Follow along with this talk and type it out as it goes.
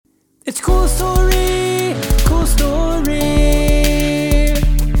It's cool story, cool story.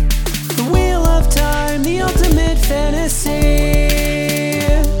 The Wheel of Time, the ultimate fantasy.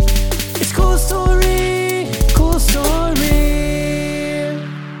 It's cool story, cool story.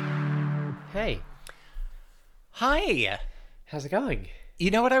 Hey, Hi. how's it going?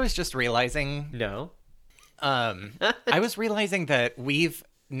 You know what I was just realizing? No. I was realizing that we've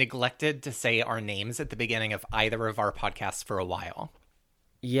neglected to say our names at the beginning of either of our podcasts for a while.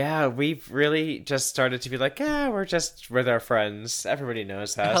 Yeah, we've really just started to be like, we're just with our friends. Everybody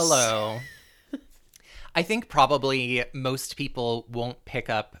knows us. Hello. I think probably most people won't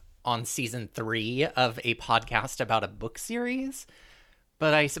pick up on season 3 of a podcast about a book series,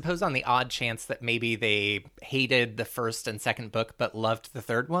 but I suppose on the odd chance that maybe they hated the first and second book but loved the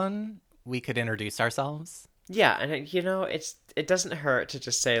third one, we could introduce ourselves. Yeah, and it doesn't hurt to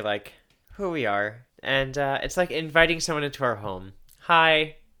just say like who we are, and it's like inviting someone into our home.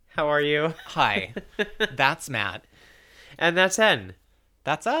 Hi, how are you? Hi, that's Matt. And that's N.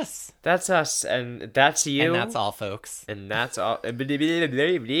 That's us. That's us, and that's you. And that's all, folks. And that's all. And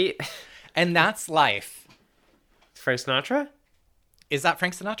that's life. Frank Sinatra? Is that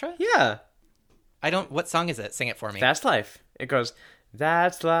Frank Sinatra? Yeah. What song is it? Sing it for me. That's life. It goes,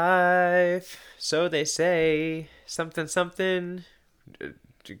 that's life, so they say, something, something,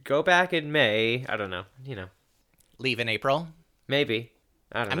 go back in May. I don't know, Leave in April. maybe.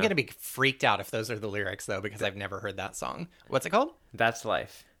 I don't know. I'm going to be freaked out if those are the lyrics, though, because I've never heard that song. What's it called? That's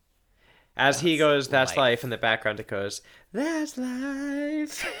life. As he goes, that's life. life. In the background, it goes, that's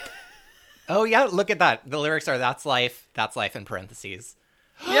life. Oh, yeah, look at that. The lyrics are that's life in parentheses.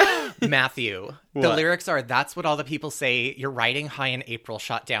 Yeah. Matthew. The What? lyrics are that's what all the people say. You're riding high in April,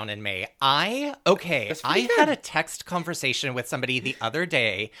 shot down in May. I pretty had good. a text conversation with somebody the other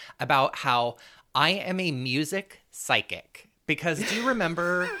day about how I am a music psychic. Because do you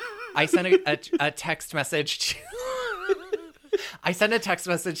remember I sent a text message to I sent a text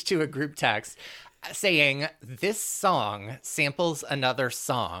message to a group text saying, this song samples another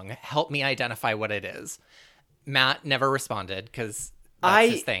song. Help me identify what it is. Matt never responded because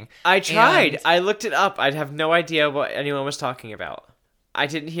that's his thing. I tried. And I looked it up. I'd have no idea what anyone was talking about. I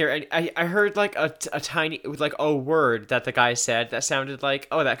didn't hear any. I heard like a tiny, like a word that the guy said that sounded like,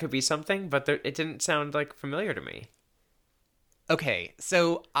 oh, that could be something, but it didn't sound like familiar to me. Okay,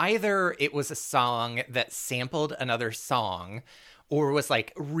 so either it was a song that sampled another song or was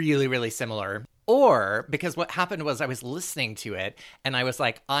like really, really similar. Or because what happened was I was listening to it and I was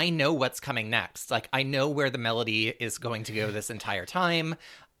like, I know what's coming next. Like, I know where the melody is going to go this entire time,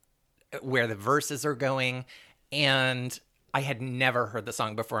 where the verses are going. And I had never heard the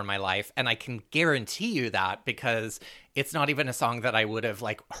song before in my life. And I can guarantee you that because it's not even a song that I would have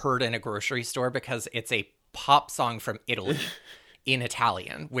like heard in a grocery store because it's a pop song from Italy. In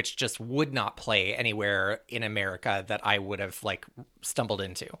Italian, which just would not play anywhere in America that I would have like stumbled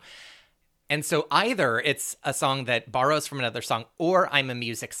into. And so either it's a song that borrows from another song or I'm a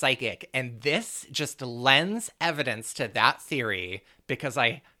music psychic. And this just lends evidence to that theory because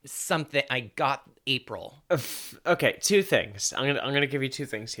I got April. Okay, two things. I'm gonna give you two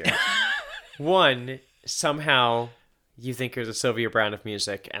things here. One, somehow you think you're the Sylvia Browne of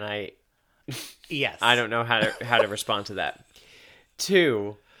music, and Yes. I don't know how to respond to that.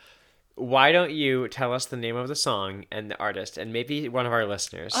 Two, why don't you tell us the name of the song and the artist, and maybe one of our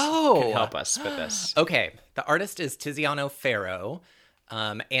listeners can help us with this. Okay. The artist is Tiziano Ferro,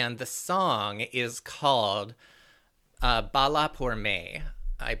 and the song is called Balla por me,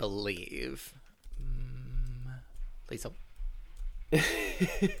 I believe. Please help.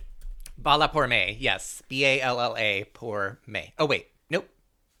 Balla por me, yes. Balla por me. Oh, wait. Nope.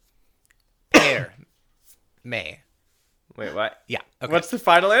 Per me. Wait, what? Yeah. Okay. What's the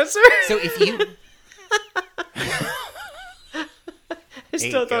final answer? So if you... I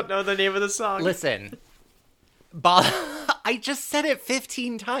still don't know the name of the song. Listen. I just said it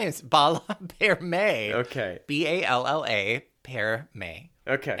 15 times. Balla per me. Okay. Balla per me.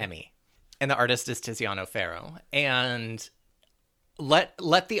 Okay. Emmy. And the artist is Tiziano Ferro. And let's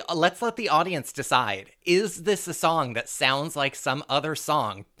let the audience decide. Is this a song that sounds like some other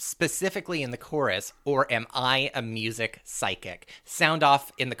song, specifically in the chorus, or am I a music psychic? Sound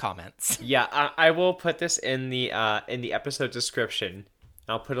off in the comments. Yeah, I will put this in the episode description.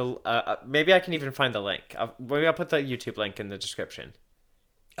 I'll put maybe I can even find the link. Maybe I'll put the YouTube link in the description.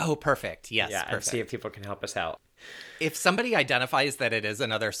 Oh, perfect. Yes, yeah, perfect. and see if people can help us out. If somebody identifies that it is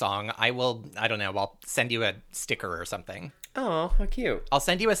another song, I'll send you a sticker or something. Oh, how cute. I'll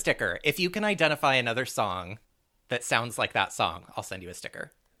send you a sticker. If you can identify another song that sounds like that song, I'll send you a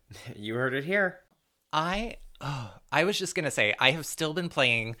sticker. You heard it here. I was just going to say, I have still been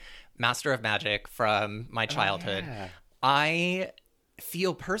playing Master of Magic from my childhood. yeah. I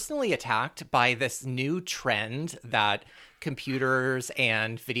feel personally attacked by this new trend that computers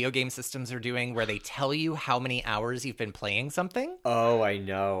and video game systems are doing where they tell you how many hours you've been playing something. Oh, I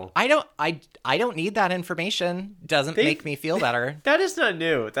know. I don't need that information. Doesn't make me feel better. That is not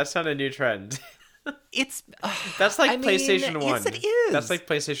new. That's not a new trend. It's That's like I mean, PlayStation 1. yes, it is. That's like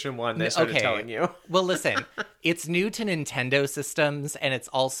PlayStation 1 they started telling you. Well, listen, it's new to Nintendo systems and it's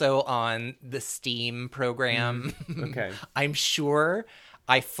also on the Steam program. Okay. I'm sure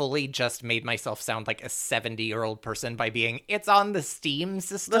I fully just made myself sound like a 70-year-old person by being, it's on the Steam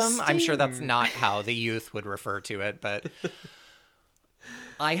system. I'm sure that's Steam. not how the youth would refer to it, but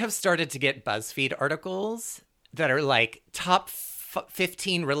I have started to get BuzzFeed articles that are like top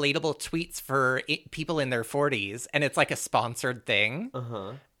 15 relatable tweets for people in their 40s, and it's like a sponsored thing.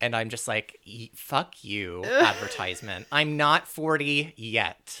 And I'm just like, fuck you, advertisement. I'm not 40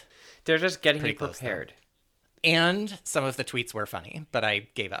 yet. They're just getting Pretty you close, prepared. And some of the tweets were funny, but I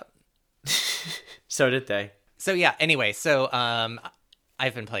gave up. So did they. So yeah, anyway, so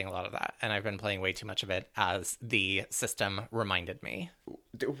I've been playing a lot of that, and I've been playing way too much of it, as the system reminded me.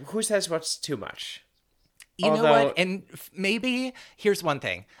 Who says what's too much? You know Although- what? And maybe here's one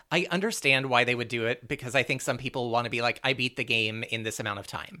thing. I understand why they would do it, because I think some people want to be like, I beat the game in this amount of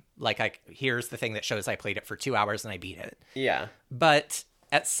time. Like, here's the thing that shows I played it for 2 hours and I beat it. Yeah. But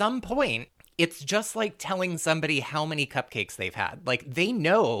at some point, it's just like telling somebody how many cupcakes they've had. Like, they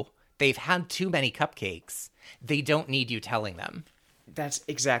know they've had too many cupcakes. They don't need you telling them. That's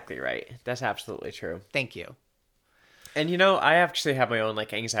exactly right. That's absolutely true. Thank you. And you know, I actually have my own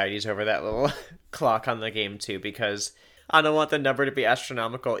like anxieties over that little clock on the game too, because I don't want the number to be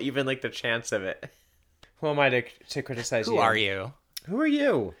astronomical, even like the chance of it. Who am I to criticize you? Who are you? Who are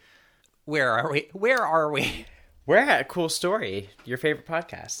you? Where are we? Where are we? We're at Cool Story, your favorite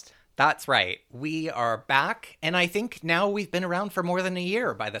podcast. That's right. We are back, and I think now we've been around for more than a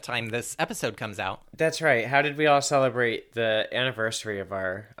year by the time this episode comes out. That's right. How did we all celebrate the anniversary of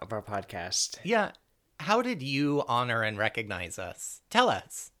our podcast? Yeah. How did you honor and recognize us? Tell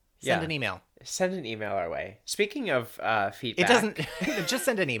us. Send Yeah. an email. Send an email our way. Speaking of feedback, It doesn't. Just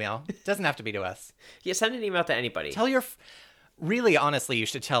send an email. It doesn't have to be to us. Yeah, send an email to anybody. Tell your. Really, honestly, you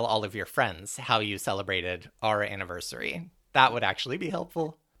should tell all of your friends how you celebrated our anniversary. That would actually be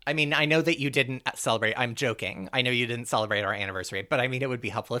helpful. I mean, I know that you didn't celebrate. I'm joking. I know you didn't celebrate our anniversary, but I mean, it would be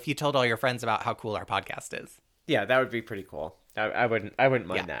helpful if you told all your friends about how cool our podcast is. Yeah, that would be pretty cool. I wouldn't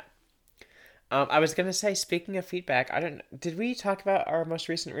mind that. I was gonna say, speaking of feedback, did we talk about our most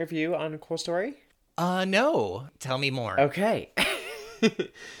recent review on Cool Story? No. Tell me more. Okay.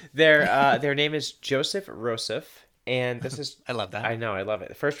 Their name is Joseph Rosef, and this is I love that. I know, I love it.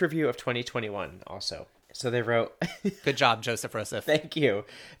 The first review of 2021 also. So they wrote Good job, Joseph Rosef. Thank you,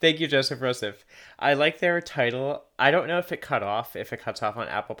 Joseph Rosef. I like their title. I don't know if it cuts off on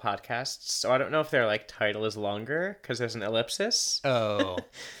Apple Podcasts, so I don't know if their like title is longer because there's an ellipsis. Oh,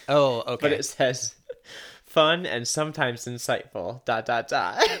 okay. But it says fun and sometimes insightful. ...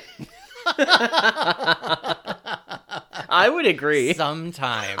 I would agree.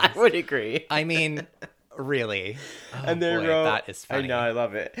 Sometimes. I would agree. I mean, really. Oh, And they boy, wrote, that is funny. I know, I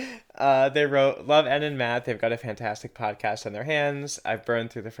love it. They wrote, love N and Matt. They've got a fantastic podcast on their hands. I've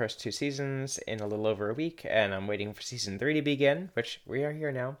burned through the first 2 seasons in a little over a week, and I'm waiting for season 3 to begin, which we are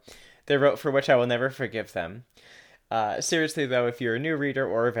here now. They wrote, for which I will never forgive them. Seriously, though, if you're a new reader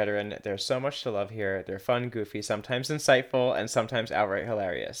or a veteran, there's so much to love here. They're fun, goofy, sometimes insightful, and sometimes outright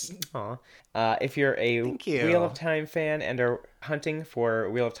hilarious. Aw. If you're a Thank you. Wheel of Time fan and are hunting for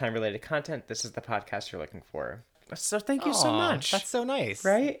Wheel of Time related content, this is the podcast you're looking for. So thank you so Aw, much. That's so nice.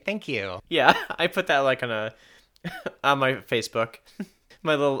 Right? Thank you. Yeah, I put that like on my Facebook.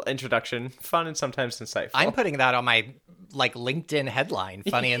 My little introduction. Fun and sometimes insightful. I'm putting that on my like LinkedIn headline,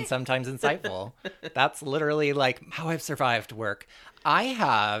 funny and sometimes insightful. That's literally like how I've survived work. I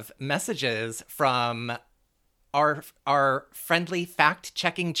have messages from our friendly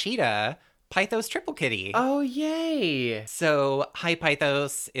fact-checking cheetah, Pythos Triple Kitty. Oh, yay. So, hi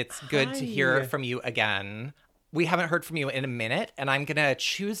Pythos, it's good to hear Hi. from you again. We haven't heard from you in a minute, and I'm going to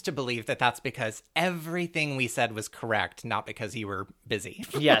choose to believe that that's because everything we said was correct, not because you were busy.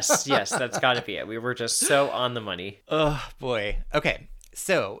 Yes, that's got to be it. We were just so on the money. Oh, boy. Okay,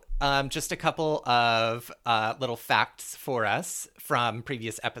 so just a couple of little facts for us from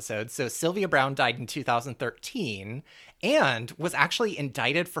previous episodes. So Sylvia Browne died in 2013 and was actually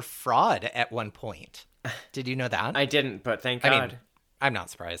indicted for fraud at one point. Did you know that? I didn't, but thank God. I mean, I'm not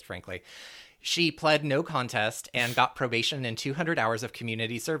surprised, frankly. She pled no contest and got probation and 200 hours of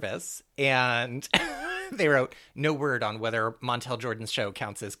community service. And They wrote, no word on whether Montel Jordan's show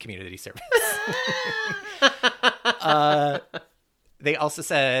counts as community service. They also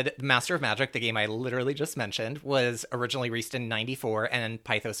said Master of Magic, the game I literally just mentioned, was originally released in 94, and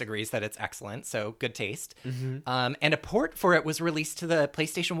Pythos agrees that it's excellent, so good taste. And a port for it was released to the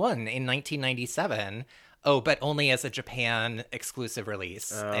PlayStation 1 in 1997. Oh, but only as a Japan exclusive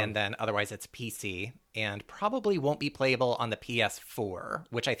release, and then otherwise it's PC, and probably won't be playable on the PS4,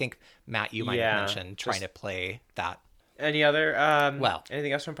 which I think, Matt, you might have mentioned trying to play that. Any other,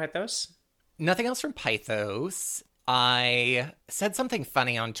 anything else from Pythos? Nothing else from Pythos. I said something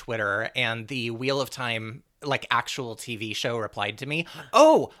funny on Twitter, and the Wheel of Time, like, actual TV show replied to me.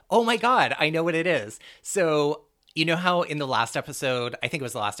 Oh my God, I know what it is. So, you know how in the last episode, I think it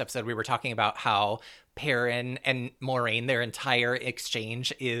was the last episode, we were talking about how Perrin and Moiraine, their entire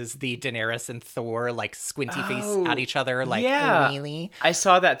exchange is the Daenerys and Thor, like, squinty face at each other, like, really? I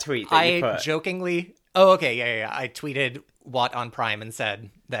saw that tweet that you put. Jokingly... Oh, okay, yeah. I tweeted Watt on Prime and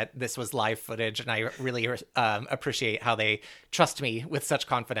said that this was live footage, and I really appreciate how they trust me with such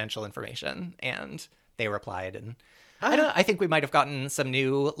confidential information. And they replied, and I think we might have gotten some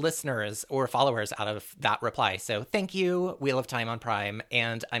new listeners or followers out of that reply. So thank you, Wheel of Time on Prime,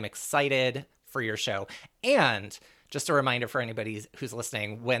 and I'm excited for your show. And just a reminder for anybody who's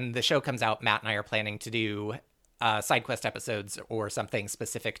listening, when the show comes out, Matt and I are planning to do side quest episodes or something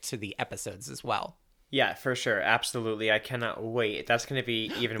specific to the episodes as well. Yeah, for sure. Absolutely. I cannot wait. That's going to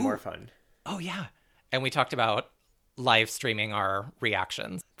be even more fun. Oh, yeah. And we talked about live streaming our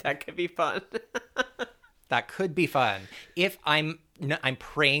reactions. That could be fun. That could be fun. If I'm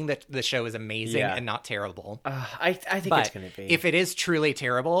praying that the show is amazing and not terrible. I think it's going to be. If it is truly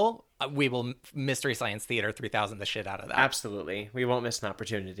terrible, we will Mystery Science Theater 3000 the shit out of that. Absolutely. We won't miss an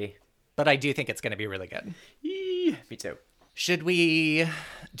opportunity. But I do think it's going to be really good. Me too. Should we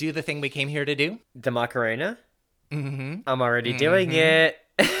do the thing we came here to do? The Macarena? Mm-hmm. I'm already doing it.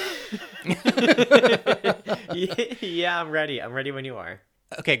 Yeah, I'm ready. I'm ready when you are.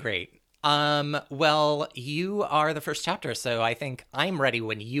 Okay, great. Well, you are the first chapter, so I think I'm ready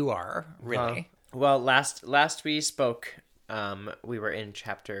when you are, really. Well, last we spoke, we were in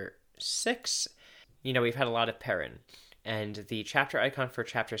chapter 6. You know, we've had a lot of Perrin. And the chapter icon for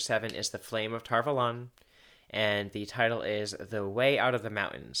chapter 7 is the Flame of Tar Valon. And the title is The Way Out of the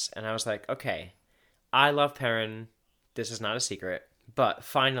Mountains. And I was like, okay, I love Perrin. This is not a secret. But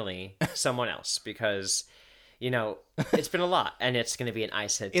finally, someone else. Because, you know, it's been a lot. And it's going to be an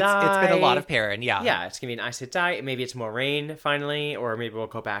Aes Sedai. It's been a lot of Perrin, yeah. Yeah, it's going to be an Aes Sedai. Maybe it's Moiraine, finally. Or maybe we'll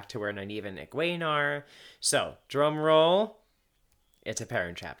go back to where Nynaeve and Egwene are. So, drum roll. It's a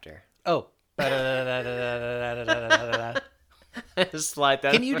Perrin chapter. Oh. Slide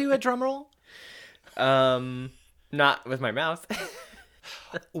that. Can you do a drum roll? Not with my mouth.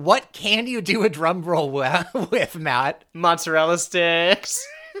 What can you do a drum roll with, Matt? Mozzarella sticks.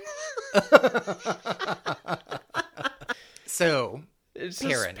 So, it's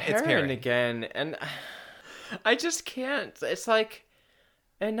Perrin. It's Perrin again, and I just can't. It's like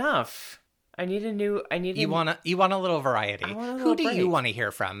enough. You want a little variety. Who do you want to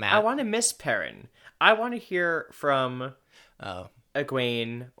hear from, Matt? I want to miss Perrin. I want to hear from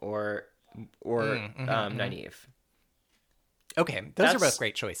Egwene or Nynaeve. Okay, those are both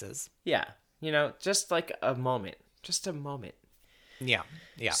great choices. Yeah, you know, just like a moment. Just a moment. Yeah.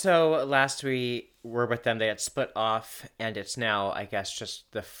 So last we were with them, they had split off, and it's now, I guess,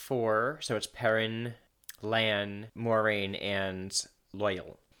 just the 4. So it's Perrin, Lan, Moiraine, and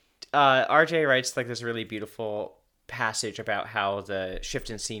Loial. RJ writes like this really beautiful passage about how the shift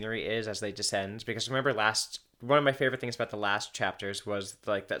in scenery is as they descend. Because remember one of my favorite things about the last chapters was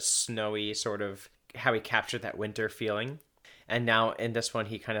like that snowy sort of how he captured that winter feeling. And now in this one,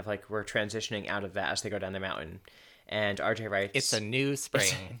 he kind of like we're transitioning out of that as they go down the mountain. And RJ writes, "It's a new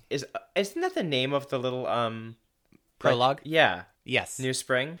spring." Isn't that the name of the little prologue? Yeah. Yes. New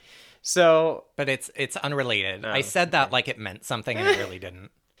spring. So, but it's unrelated. I said that like it meant something, and it really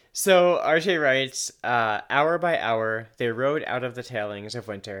didn't. So RJ writes, hour by hour, they rode out of the tailings of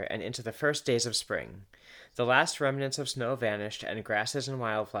winter and into the first days of spring. The last remnants of snow vanished, and grasses and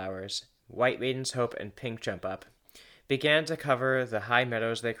wildflowers, White Maiden's Hope and Pink Jump Up, began to cover the high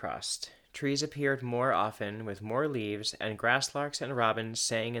meadows they crossed. Trees appeared more often, with more leaves, and grasslarks and robins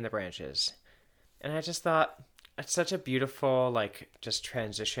sang in the branches. And I just thought, it's such a beautiful, like, just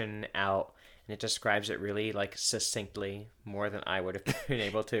transition out. And it describes it really, like, succinctly, more than I would have been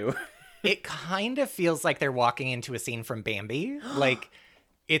able to. It kind of feels like they're walking into a scene from Bambi. Like,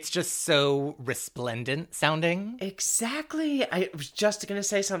 it's just so resplendent sounding. Exactly. I was just going to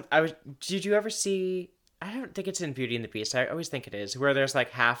say something. Did you ever see I don't think it's in Beauty and the Beast. I always think it is, where there's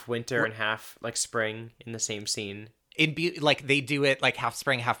like half winter and half like spring in the same scene. Like they do it like half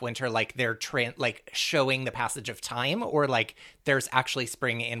spring, half winter, like they're like showing the passage of time, or like there's actually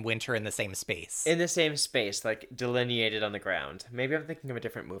spring and winter in the same space. In the same space, like delineated on the ground. Maybe I'm thinking of a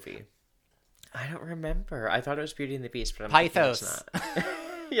different movie. I don't remember. I thought it was Beauty and the Beast, but I'm thinking it's not.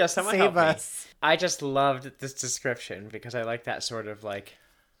 Yeah, someone Save help me. us. I just loved this description because I like that sort of like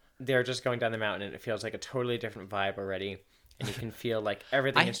they're just going down the mountain and it feels like a totally different vibe already, and you can feel like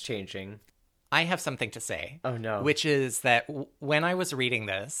everything is changing. I have something to say. Oh, no. Which is that when I was reading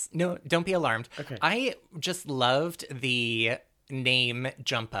this, no, don't be alarmed. Okay. I just loved the name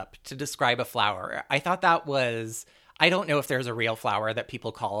Jump Up to describe a flower. I thought that was, I don't know if there's a real flower that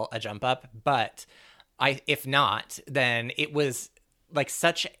people call a jump up, but if not, then it was like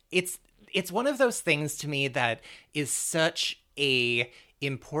it's one of those things to me that is such a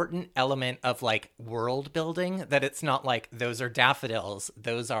important element of like world building, that it's not like those are daffodils,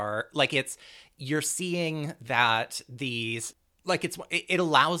 those are like, you're seeing that these like it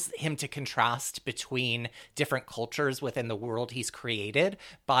allows him to contrast between different cultures within the world he's created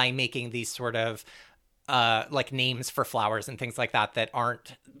by making these sort of like names for flowers and things like that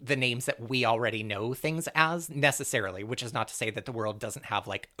aren't the names that we already know things as necessarily, which is not to say that the world doesn't have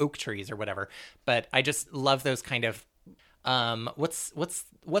like oak trees or whatever, but I just love those kind of what's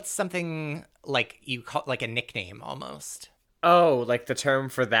something like you call like a nickname almost. Oh, like the term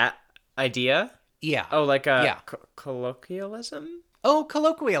for that idea? Yeah. Oh, like a Yeah. colloquialism? Oh,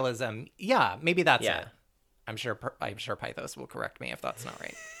 colloquialism. Yeah, maybe that's Yeah. it. I'm sure Pythos will correct me if that's not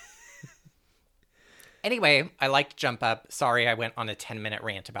right. Anyway, I liked Jump Up. Sorry, I went on a 10-minute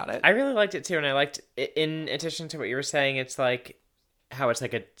rant about it. I really liked it too, and I liked, in addition to what you were saying, it's like how it's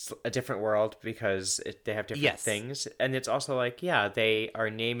like a different world because they have different things. And it's also like, yeah, they are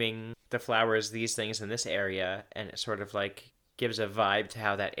naming the flowers these things in this area, and it sort of like gives a vibe to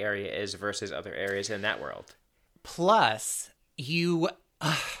how that area is versus other areas in that world. Plus,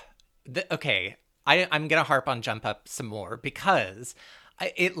 okay, I'm going to harp on Jump Up some more because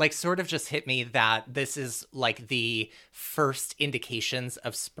it like sort of just hit me that this is like the first indications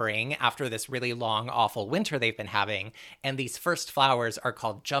of spring after this really long, awful winter they've been having. And these first flowers are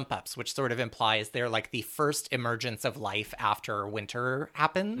called jump ups, which sort of implies they're like the first emergence of life after winter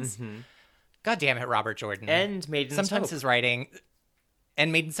happens. Mm-hmm. God damn it, Robert Jordan. And Maiden's Sometimes Hope. his writing,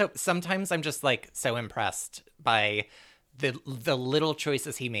 and Maiden's Hope, sometimes I'm just like so impressed by the little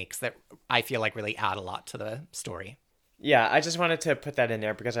choices he makes that I feel like really add a lot to the story. Yeah, I just wanted to put that in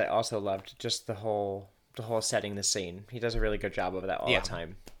there because I also loved just the whole setting, the scene. He does a really good job of that all the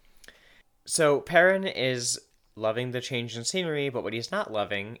time. So Perrin is loving the change in scenery, but what he's not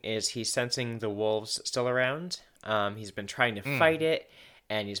loving is he's sensing the wolves still around. He's been trying to fight it,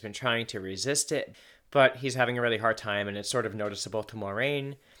 and he's been trying to resist it, but he's having a really hard time, and it's sort of noticeable to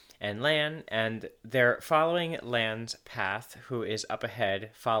Moiraine and Lan, and they're following Lan's path, who is up ahead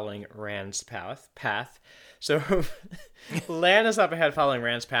following Rand's path. So Lan is up ahead following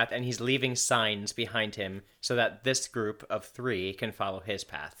Rand's path, and he's leaving signs behind him so that this group of 3 can follow his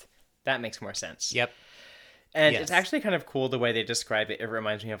path. That makes more sense. Yep. And it's actually kind of cool the way they describe it. It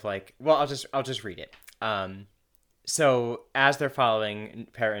reminds me of like, well, I'll just read it. So as they're following,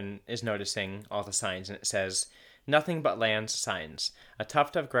 Perrin is noticing all the signs, and it says, "Nothing but Lan's signs. A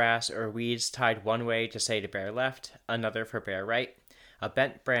tuft of grass or weeds tied one way to say to bear left, another for bear right. A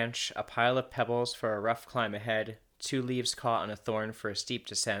bent branch, a pile of pebbles for a rough climb ahead, 2 leaves caught on a thorn for a steep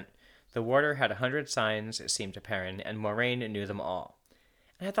descent. The warder had 100 signs, it seemed to Perrin, and Moiraine knew them all."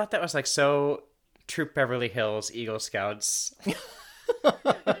 And I thought that was like so Troop Beverly Hills, Eagle Scouts.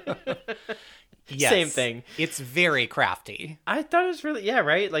 Yes. Same thing. It's very crafty. I thought it was really, yeah,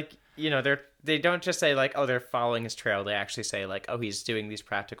 right? Like, you know, they don't just say like, oh, they're following his trail. They actually say like, oh, he's doing these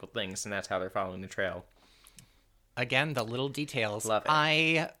practical things, and that's how they're following the trail. Again, the little details. Love it.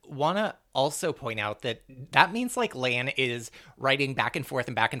 I want to also point out that means like Lan is writing back and forth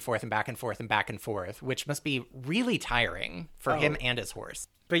and back and forth and back and forth and back and forth, which must be really tiring for him and his horse.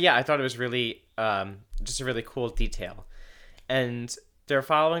 But yeah, I thought it was really just a really cool detail. And they're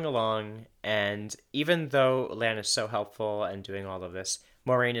following along, and even though Lan is so helpful and doing all of this,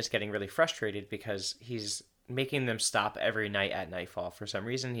 Moiraine is getting really frustrated because he's making them stop every night at nightfall. For some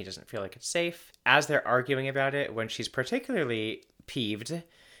reason, he doesn't feel like it's safe. As they're arguing about it, when she's particularly peeved,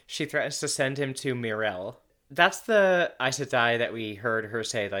 she threatens to send him to Mirel. That's the Aes Sedai that we heard her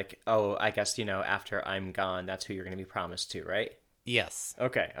say, like, oh, I guess, you know, after I'm gone, that's who you're going to be promised to, right? Yes.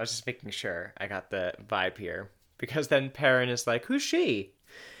 Okay, I was just making sure I got the vibe here. Because then Perrin is like, who's she?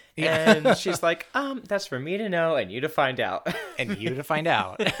 And she's like, that's for me to know and you to find out. And you to find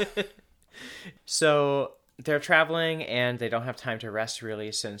out. So they're traveling and they don't have time to rest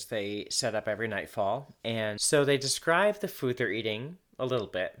really since they set up every nightfall. And so they describe the food they're eating a little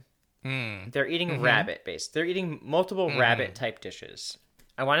bit. They're eating rabbit based. They're eating multiple rabbit type dishes.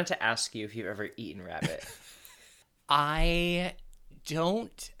 I wanted to ask you if you've ever eaten rabbit. I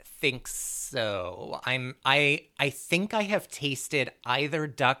don't think so. I think I have tasted either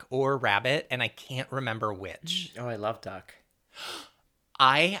duck or rabbit, and I can't remember which. Oh, I love duck.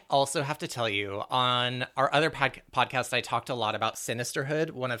 I also have to tell you, on our other podcast, I talked a lot about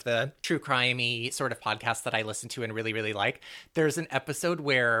Sinisterhood, one of the true crime-y sort of podcasts that I listen to and really, really like. There's an episode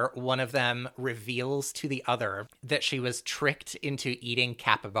where one of them reveals to the other that she was tricked into eating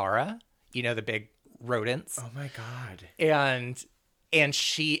capybara, you know, the big rodents. Oh my God. And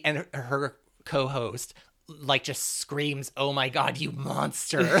she and her co-host like just screams, "Oh my God, you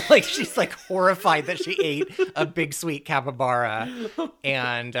monster." Like she's like horrified that she ate a big sweet capybara.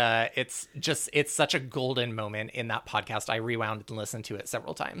 And it's such a golden moment in that podcast. I rewound and listened to it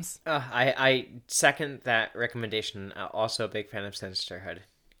several times. I second that recommendation. Also a big fan of Sinisterhood.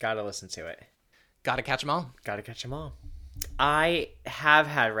 Gotta listen to it. Gotta catch them all. Gotta catch them all. I have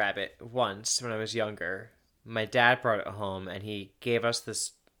had rabbit once when I was younger. My dad brought it home and he gave us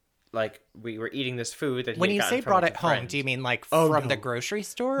this, like, we were eating this food that he When had you gotten say from, brought like, it a home, friend. do you mean like Oh, from no. the grocery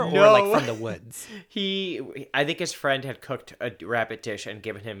store or No. like from the woods? I think his friend had cooked a rabbit dish and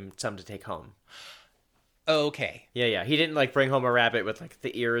given him some to take home. Okay. Yeah. He didn't like bring home a rabbit with like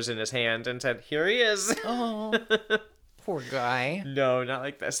the ears in his hand and said, "Here he is." Oh, poor guy. No, not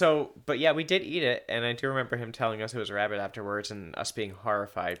like that. So, but yeah, we did eat it, and I do remember him telling us it was a rabbit afterwards and us being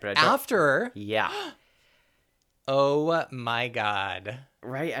horrified. But I don't... After? Yeah. Oh my God.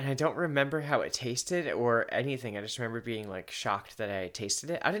 Right, and I don't remember how it tasted or anything. I just remember being like shocked that I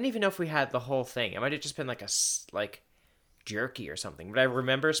tasted it. I didn't even know if we had the whole thing. It might have just been like like jerky or something. But I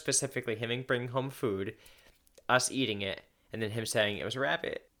remember specifically him bringing home food, us eating it, and then him saying it was a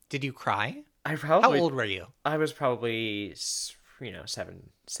rabbit. Did you cry? I probably... How old were you? I was probably, 7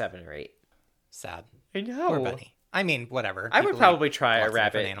 or 8. Sad. I know. Poor bunny. I mean, whatever. I would People probably eat try lots a of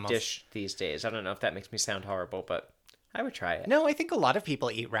different rabbit animals. dish these days. I don't know if that makes me sound horrible, but I would try it. No, I think a lot of people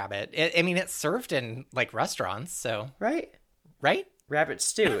eat rabbit. I mean, it's served in like restaurants, so Right? right? Rabbit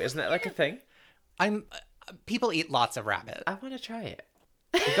stew, isn't that like a thing? People eat lots of rabbit. I want to try it.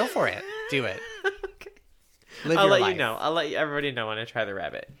 Go for it. Do it. Okay. Live I'll your let life. you know. I'll let everybody know when I try the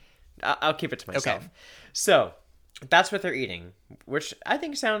rabbit. I'll keep it to myself. Okay. So, that's what they're eating, which I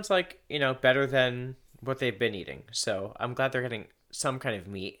think sounds like, better than what they've been eating. So, I'm glad they're getting some kind of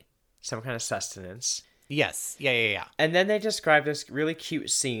meat, some kind of sustenance. Yes. Yeah. And then they describe this really cute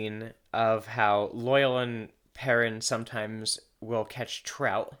scene of how Loyal and Perrin sometimes will catch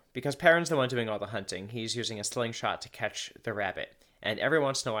trout, because Perrin's the one doing all the hunting. He's using a slingshot to catch the rabbit. And every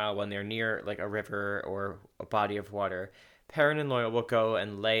once in a while, when they're near like a river or a body of water, Perrin and Loyal will go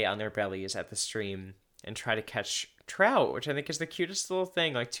and lay on their bellies at the stream and try to catch trout, which I think is the cutest little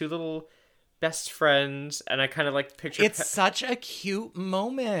thing. Like two little best friends, and I kind of like picture It's such a cute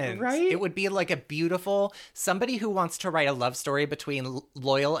moment. Right? It would be like a beautiful, somebody who wants to write a love story between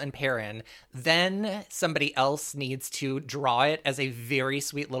Loyal and Perrin, then somebody else needs to draw it as a very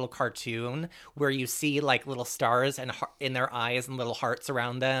sweet little cartoon where you see like little stars and in their eyes and little hearts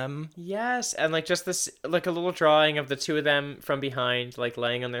around them. Yes, and like just this, like a little drawing of the two of them from behind, like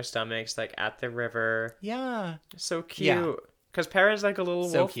laying on their stomachs, like at the river. Yeah. So cute. Yeah. Because Perrin's like a little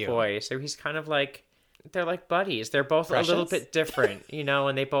So wolf cute. boy, so he's kind of like, they're like buddies. They're both a little Precious? bit different,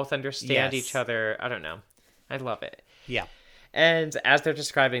 and they both understand Yes. each other. I don't know. I love it. Yeah. And as they're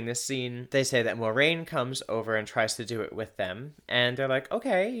describing this scene, they say that Moraine comes over and tries to do it with them. And they're like,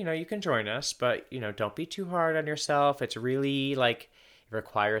 okay, you can join us, but, don't be too hard on yourself. It's really, like, it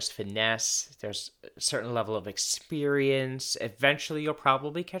requires finesse. There's a certain level of experience. Eventually, you'll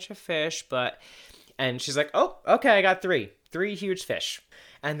probably catch a fish, but... And she's like, oh, okay, I got 3 huge fish.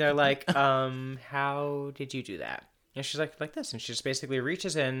 And they're like, how did you do that? And she's like this. And she just basically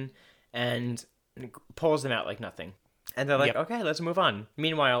reaches in and pulls them out like nothing. And they're like, Yep. okay, let's move on.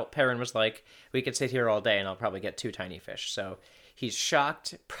 Meanwhile, Perrin was like, we could sit here all day and I'll probably get 2 tiny fish. So he's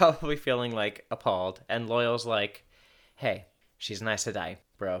shocked, probably feeling like appalled. And Loyal's like, hey, she's nice to die,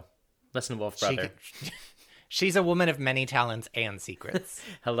 bro. Listen, wolf brother. She's a woman of many talents and secrets.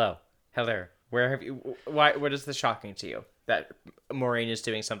 Hello. Where have you? Why? What is this shocking to you that Moraine is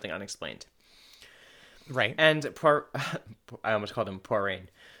doing something unexplained? Right. And I almost called him Poiraine.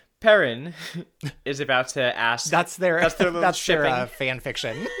 Perrin is about to ask. That's their little shipping. fan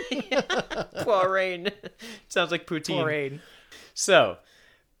fiction. Poiraine sounds like poutine. Moraine. So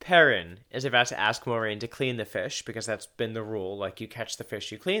Perrin is about to ask Moraine to clean the fish because that's been the rule. Like you catch the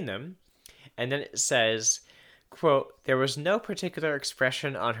fish, you clean them. And then it says, quote, "There was no particular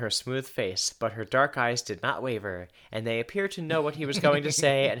expression on her smooth face, but her dark eyes did not waver, and they appeared to know what he was going to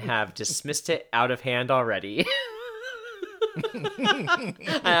say and have dismissed it out of hand already." And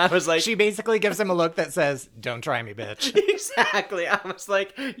I was like, She basically gives him a look that says, "Don't try me, bitch." exactly. I was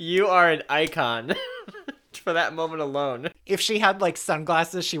like, you are an icon for that moment alone. If she had like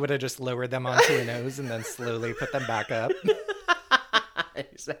sunglasses, she would have just lowered them onto her nose and then slowly put them back up.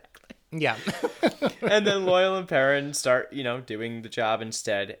 Exactly. Yeah. And then Loyal and Perrin start, doing the job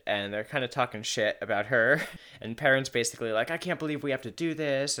instead, and they're kind of talking shit about her. And Perrin's basically like, I can't believe we have to do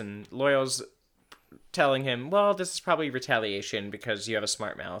this, and Loyal's telling him, well, this is probably retaliation because you have a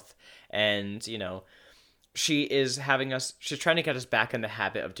smart mouth, and, she's trying to get us back in the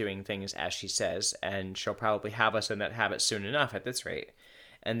habit of doing things as she says, and she'll probably have us in that habit soon enough at this rate.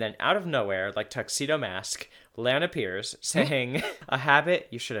 And then out of nowhere, like Tuxedo Mask, Lan appears saying, "A habit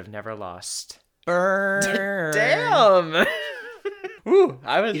you should have never lost." Burn. Damn! Ooh,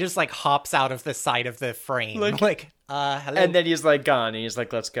 He just like hops out of the side of the frame. Hello. And then he's like gone, and he's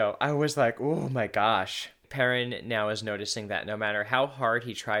like, let's go. I was like, oh my gosh. Perrin now is noticing that no matter how hard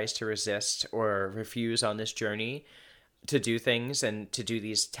he tries to resist or refuse on this journey to do things and to do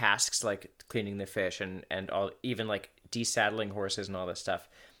these tasks like cleaning the fish and all, even like desaddling horses and all this stuff,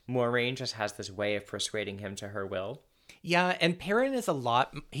 Moiraine just has this way of persuading him to her will. Yeah, and Perrin is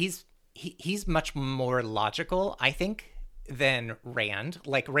he's much more logical, I think, than Rand.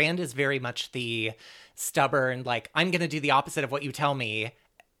 Like, Rand is very much the stubborn, like, I'm going to do the opposite of what you tell me,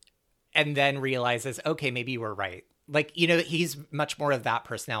 and then realizes, okay, maybe you were right. Like, he's much more of that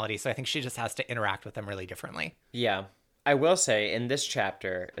personality, so I think she just has to interact with them really differently. Yeah. I will say, in this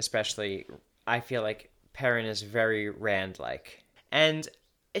chapter, especially, I feel like Perrin is very Rand-like. And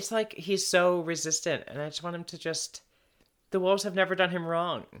it's like he's so resistant, and I just want him to just... The wolves have never done him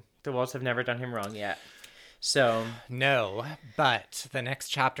wrong. The wolves have never done him wrong yet. So... No, but the next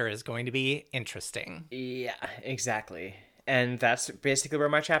chapter is going to be interesting. Yeah, exactly. And that's basically where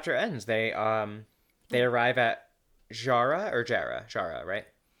my chapter ends. They arrive at Jara, right?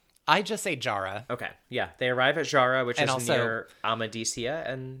 I just say Jara. Okay, yeah. They arrive at Jara, which And is also- near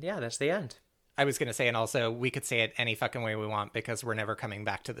Amadisia, and yeah, that's the end. I was going to say, and also, we could say it any fucking way we want because we're never coming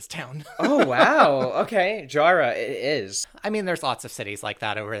back to this town. Oh, wow. Okay, Jara, it is. I mean, there's lots of cities like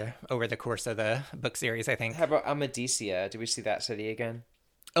that over the course of the book series, I think. How about Amadisia? Do we see that city again?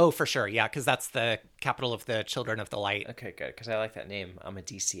 Oh, for sure, yeah, because that's the capital of the Children of the Light. Okay, good, because I like that name,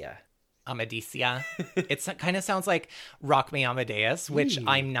 Amadisia. Amadisia. It kind of sounds like Rock Me Amadeus, which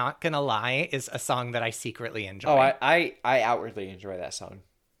I'm not going to lie is a song that I secretly enjoy. Oh, I outwardly enjoy that song.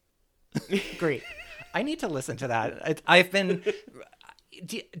 Great. I need to listen to that. I've been...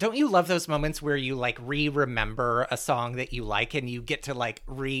 Don't you love those moments where you like remember a song that you like and you get to like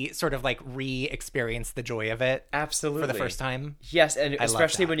re-experience the joy of it? Absolutely. For the first time? Yes, and I love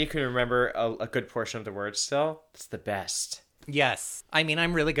especially that. when you can remember a good portion of the words still. It's the best. Yes. I mean,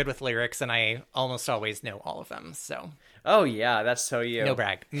 I'm really good with lyrics and I almost always know all of them, so... Oh, yeah, that's so you. No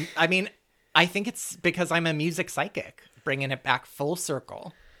brag. I mean, I think it's because I'm a music psychic, bringing it back full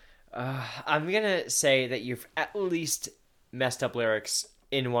circle. I'm going to say that you've at least messed up lyrics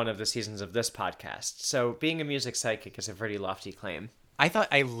in one of the seasons of this podcast. So being a music psychic is a pretty lofty claim.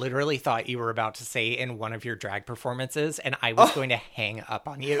 I literally thought you were about to say in one of your drag performances, and I was going to hang up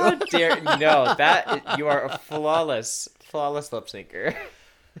on you. How dare no, you are a flawless lip syncer.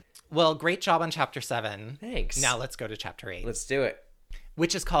 Well, great job on chapter 7. Thanks. Now let's go to chapter 8, Let's do it.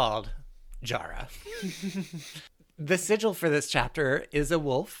 which is called Jara. The sigil for this chapter is a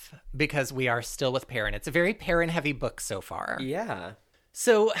wolf because we are still with Perrin. It's a very Perrin-heavy book so far. Yeah.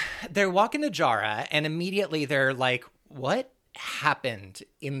 So they're walking to Jara, and immediately they're like, what happened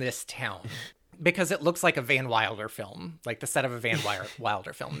in this town? Because it looks like a Van Wilder film, like the set of a Van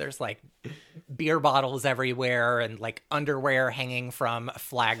Wilder film. There's like beer bottles everywhere and like underwear hanging from a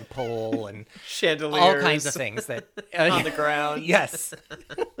flagpole and Chandeliers. all kinds of things that On the ground. Yes.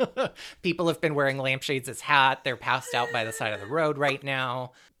 People have been wearing lampshades as hat. They're passed out by the side of the road right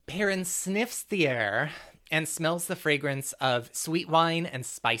now. Perrin sniffs the air and smells the fragrance of sweet wine and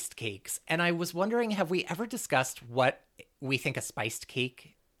spiced cakes. And I was wondering, have we ever discussed what we think a spiced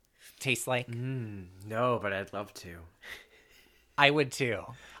cake tastes like? No, but I'd love to. I would too.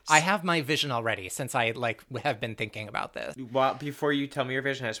 I have my vision already since I have been thinking about this. Well, before you tell me your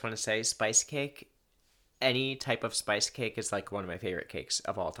vision, I just want to say spice cake. Any type of spice cake is like one of my favorite cakes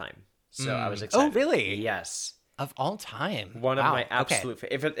of all time. So I was excited. Oh, really? Yes. Of all time. One of Wow, my okay. absolute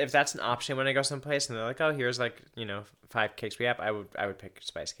if that's an option when I go someplace and they're like, oh, here's 5 cakes we have, I would pick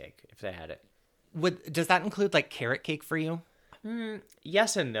spice cake if they had it. Does that include like carrot cake for you?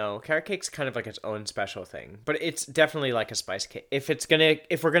 Yes and no. Carrot cake's kind of like its own special thing, but it's definitely like a spice cake. If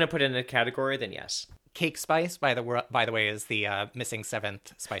we're gonna put it in a category, then yes. Cake Spice, by the way, is the missing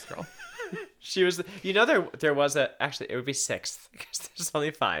seventh Spice Girl. She was, there was actually, it would be sixth because there's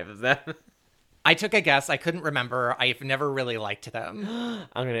only 5 of them. I took a guess. I couldn't remember. I've never really liked them.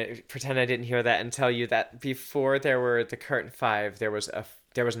 I'm gonna pretend I didn't hear that and tell you that before there were the current 5, there was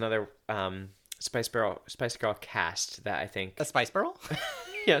another Spice Girl cast that I think. A Spice Girl?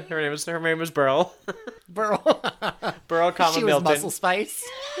 Yeah, her name was Burl. Burl. Burl, comma She was Milton. Muscle Spice.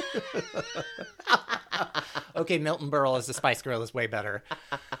 Okay, Milton Berle as the Spice Girl is way better.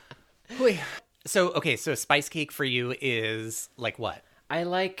 So spice cake for you is like what? I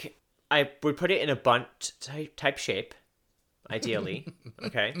would put it in a bunt type shape, ideally.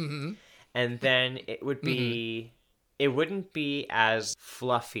 Okay. Mm-hmm. And then it would be, it wouldn't be as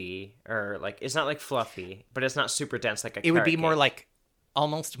fluffy, or like, it's not like fluffy, but it's not super dense like a It would be carrot more cake. like,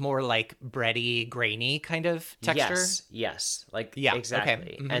 almost more like bready, grainy kind of texture. Yes. Like, Yeah,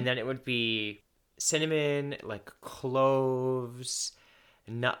 exactly. okay. Mhm. And then it would be cinnamon, like cloves,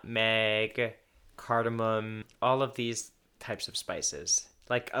 nutmeg, cardamom, all of these types of spices.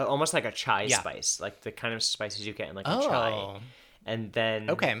 Like almost like a chai spice, like the kind of spices you get in like a chai. And then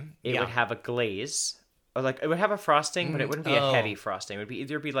it would have a glaze, or like it would have a frosting, but it wouldn't be a heavy frosting. It would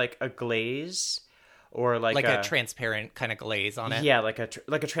either be like a glaze or like a transparent kind of glaze on it. Yeah, like a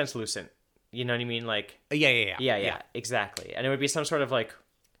translucent. You know what I mean? Like yeah, exactly. And it would be some sort of like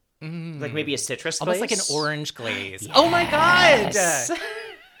maybe a citrus glaze, almost like an orange glaze. Yes. Oh my god!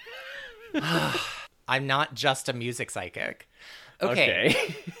 I'm not just a music psychic. Okay.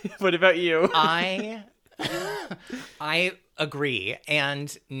 What about you? I agree.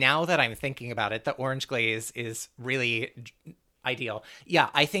 And now that I'm thinking about it, the orange glaze is really ideal. Yeah,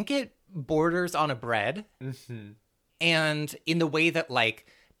 I think it borders on a bread. Mm-hmm. And in the way that like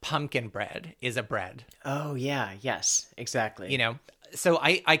pumpkin bread is a bread. Oh, yeah. Yes, exactly. You know? So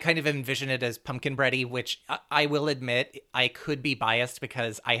I kind of envision it as pumpkin bready, which I will admit I could be biased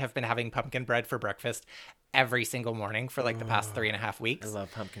because I have been having pumpkin bread for breakfast every single morning for like the past 3.5 weeks. I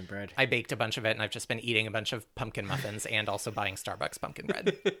love pumpkin bread. I baked a bunch of it and I've just been eating a bunch of pumpkin muffins and also buying Starbucks pumpkin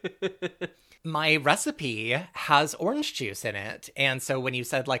bread. My recipe has orange juice in it. And so when you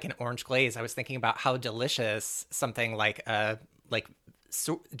said like an orange glaze, I was thinking about how delicious something like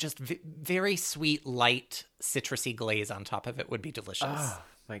very sweet, light, citrusy glaze on top of it would be delicious. Oh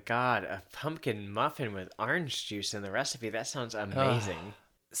my god, a pumpkin muffin with orange juice in the recipe. That sounds amazing.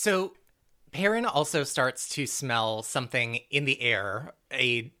 So Perrin also starts to smell something in the air,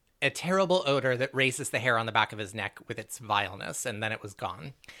 a terrible odor that raises the hair on the back of his neck with its vileness, and then it was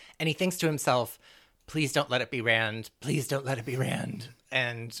gone. And he thinks to himself, please don't let it be Rand. Please don't let it be Rand.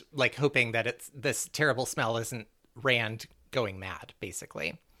 And like hoping that this terrible smell isn't Rand going mad,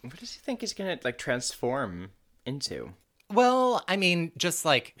 basically. What does he think he's gonna like transform into? Well, I mean, just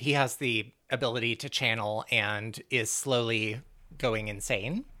like he has the ability to channel and is slowly going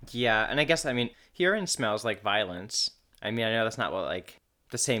insane. Yeah, and I guess, I mean, hearing smells like violence. I mean, I know that's not what, like,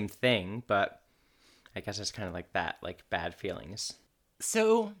 the same thing, but I guess it's kind of like that, like, bad feelings.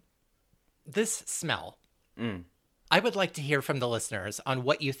 So, this smell. I would like to hear from the listeners on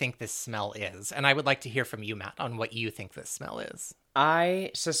what you think this smell is, and I would like to hear from you, Matt, on what you think this smell is.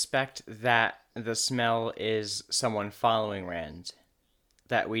 I suspect that the smell is someone following Rand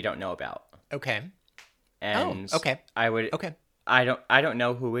that we don't know about. Okay. And okay. Okay. I don't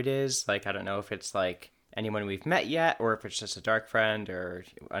know who it is. Like, I don't know if it's like anyone we've met yet, or if it's just a dark friend or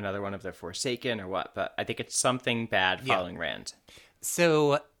another one of the Forsaken or what. But I think it's something bad following Rand.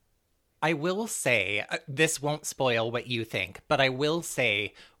 So I will say, this won't spoil what you think, but I will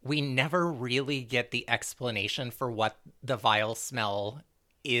say we never really get the explanation for what the vile smell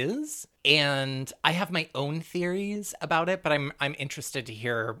is. And I have my own theories about it, but I'm interested to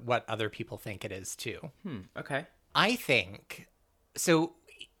hear what other people think it is too. Okay. I think, so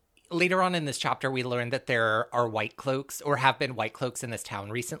later on in this chapter, we learned that there are white cloaks, or have been white cloaks in this town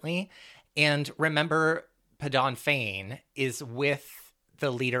recently. And remember, Padon Fane is with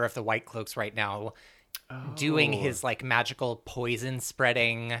the leader of the white cloaks right now, doing his like magical poison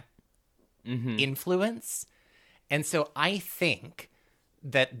spreading influence. And so I think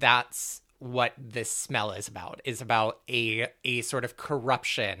that that's what this smell is about a sort of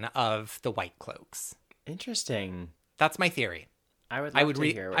corruption of the white cloaks. Interesting. That's my theory. I would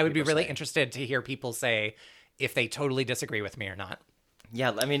be really say. interested to hear people say if they totally disagree with me or not.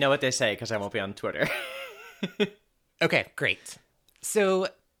 Yeah, let me know what they say because I won't be on Twitter. Okay, great. So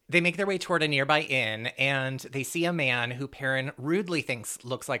They make their way toward a nearby inn, and they see a man who Perrin rudely thinks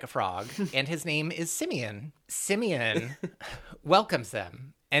looks like a frog, and his name is Simeon. Simeon welcomes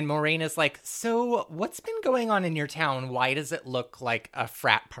them, and Moraine is like, so what's been going on in your town? Why does it look like a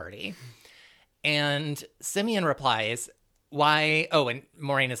frat party? And Simeon replies, why? Oh, and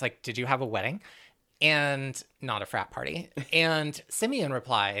Moraine is like, did you have a wedding? And not a frat party. And Simeon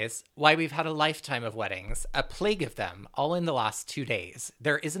replies, why, we've had a lifetime of weddings, a plague of them, all in the last 2 days.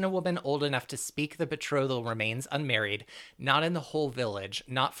 There isn't a woman old enough to speak the betrothal remains unmarried, not in the whole village,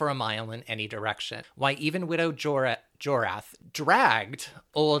 not for a mile in any direction. Why, even widow Jorath dragged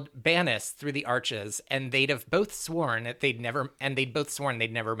old Banis through the arches, and they'd both sworn they'd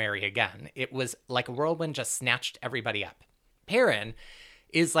never marry again. It was like a whirlwind just snatched everybody up. Perrin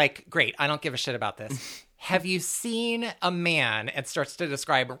is like, great, I don't give a shit about this. Have you seen a man? And starts to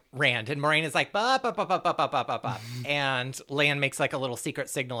describe Rand. And Moraine is like, bop, bop, bop, bop, bop, bop, bop, bop. And Lan makes like a little secret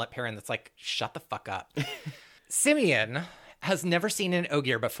signal at Perrin that's like, shut the fuck up. Simeon has never seen an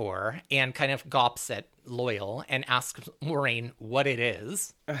Ogier before and kind of gawps at Loyal and asks Moraine what it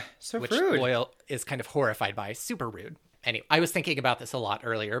is. Which rude. Loyal is kind of horrified by. Super rude. Anyway, I was thinking about this a lot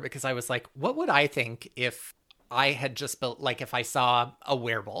earlier because I was like, what would I think if I had just built, like, if I saw a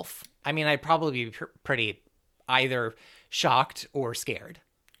werewolf? I mean, I'd probably be pretty either shocked or scared.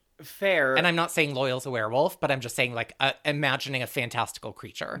 Fair. And I'm not saying Loyal's a werewolf, but I'm just saying, like, imagining a fantastical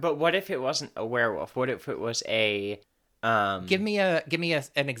creature. But what if it wasn't a werewolf? What if it was a... Give me an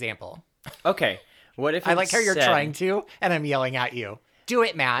example. Okay. What if I like how you're trying to, and I'm yelling at you. Do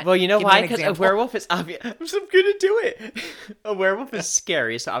it, Matt. Well, you know Give why? Because a werewolf is obvious. I'm gonna do it. A werewolf is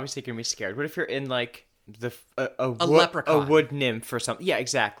scary, so obviously you're gonna be scared. What if you're in, like, a leprechaun, a wood nymph or something? Yeah,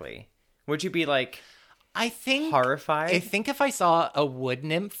 exactly. Would you be like, I think horrified? I think if I saw a wood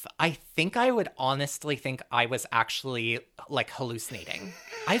nymph, I think I would honestly think I was actually like hallucinating.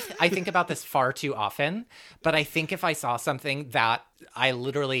 I think about this far too often, but I think if I saw something that I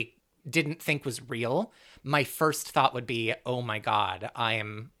literally didn't think was real, my first thought would be, oh my God,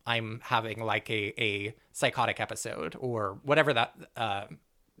 I'm having like a psychotic episode or whatever that,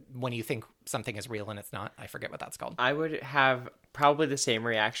 when you think something is real and it's not. I forget what that's called. I would have probably the same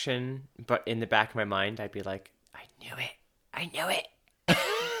reaction, but in the back of my mind, I'd be like, I knew it.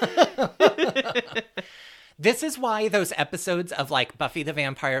 This is why those episodes of like Buffy the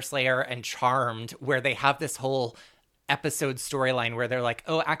Vampire Slayer and Charmed, where they have this whole episode storyline where they're like,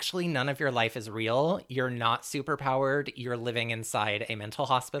 oh, actually none of your life is real. You're not superpowered. You're living inside a mental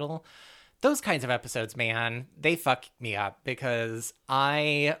hospital. Those kinds of episodes, man, they fuck me up because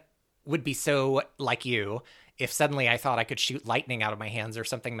I would be so like you. If suddenly I thought I could shoot lightning out of my hands or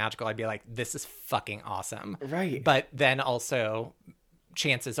something magical, I'd be like, this is fucking awesome. Right. But then also,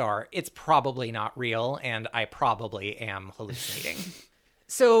 chances are it's probably not real and I probably am hallucinating.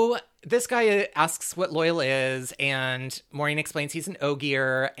 So this guy asks what Loyal is, and Moraine explains he's an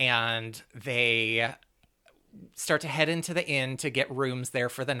Ogier, and they start to head into the inn to get rooms there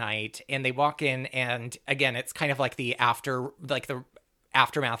for the night. And they walk in, and again, it's kind of like the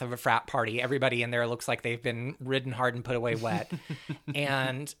aftermath of a frat party. Everybody in there looks like they've been ridden hard and put away wet.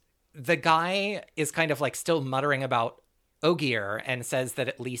 And the guy is kind of like still muttering about Ogier and says that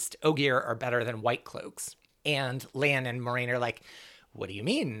at least Ogier are better than White Cloaks. And Lan and Moraine are like, what do you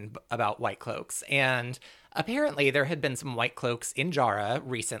mean about White Cloaks? And apparently there had been some White Cloaks in Jara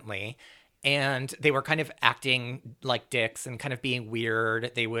recently, and they were kind of acting like dicks and kind of being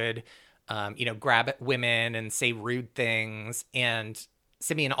weird. They would, grab at women and say rude things. And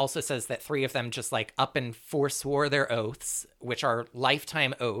Simeon also says that 3 of them just like up and forswore their oaths, which are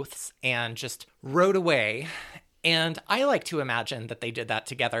lifetime oaths, and just rode away. And I like to imagine that they did that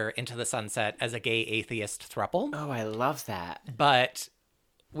together into the sunset as a gay atheist throuple. Oh, I love that. But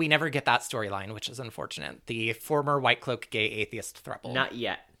we never get that storyline, which is unfortunate. The former White Cloak gay atheist throuple. Not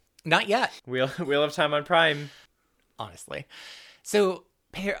yet. Not yet. Wheel of Time on Prime. Honestly. So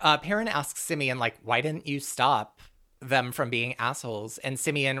Perrin asks Simeon, like, why didn't you stop them from being assholes? And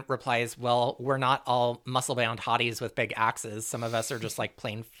Simeon replies, well, we're not all muscle-bound hotties with big axes. Some of us are just like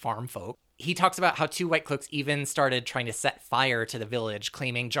plain farm folk. He talks about how 2 White Cloaks even started trying to set fire to the village,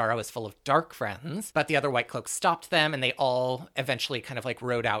 claiming Jara was full of dark friends. But the other White Cloaks stopped them, and they all eventually kind of like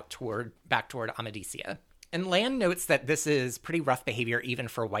rode out back toward Amadicia. And Lan notes that this is pretty rough behavior even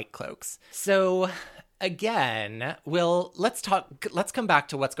for White Cloaks. So again, let's come back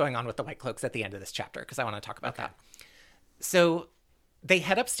to what's going on with the White Cloaks at the end of this chapter, because I want to talk about that. So they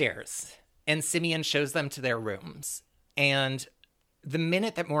head upstairs, and Simeon shows them to their rooms. And the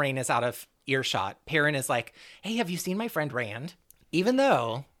minute that Moraine is out of earshot, Perrin is like, hey, have you seen my friend Rand? Even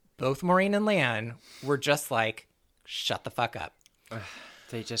though both Moraine and Lan were just like, shut the fuck up.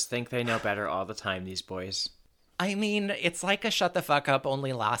 They just think they know better all the time, these boys. I mean, it's like a shut the fuck up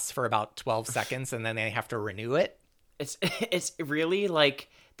only lasts for about 12 seconds and then they have to renew it. It's really like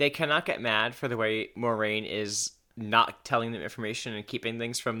they cannot get mad for the way Moraine is not telling them information and keeping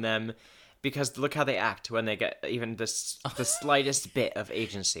things from them, because look how they act when they get even the slightest bit of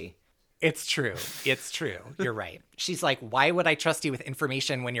agency. It's true. It's true. You're right. She's like, why would I trust you with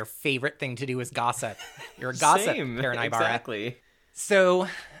information when your favorite thing to do is gossip? You're a gossip, Same. Perrin Ibarra. Exactly. So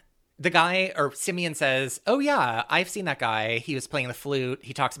the guy, or Simeon, says, oh yeah, I've seen that guy. He was playing the flute.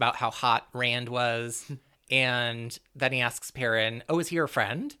 He talks about how hot Rand was. And then he asks Perrin, oh, is he your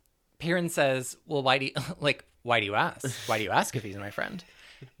friend? Perrin says, well, why do you ask? Why do you ask if he's my friend?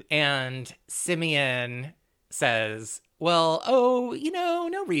 And Simeon says, well,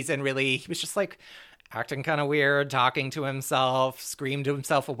 no reason really. He was just like acting kind of weird, talking to himself, screamed to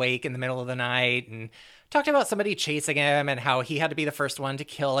himself awake in the middle of the night, and talked about somebody chasing him and how he had to be the first one to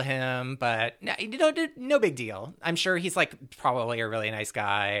kill him. But no big deal. I'm sure he's like probably a really nice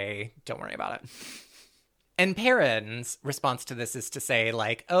guy. Don't worry about it. And Perrin's response to this is to say,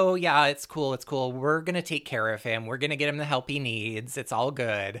 like, oh, yeah, it's cool. We're going to take care of him. We're going to get him the help he needs. It's all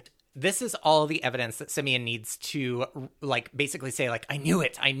good. This is all the evidence that Simeon needs to, like, basically say, like, I knew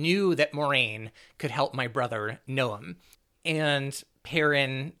it. I knew that Moraine could help my brother Noam. And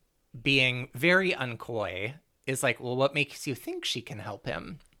Perrin, being very uncoy, is like, well, what makes you think she can help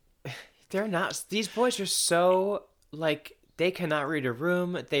him? They're not. These boys are so, like, they cannot read a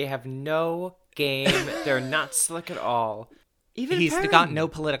room. They have no game. They're not slick at all. Even He's Perrin. got no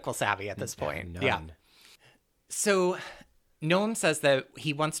political savvy at this point. None. Yeah. So Noam says that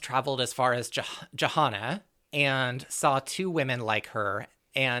he once traveled as far as Johanna and saw two women like her,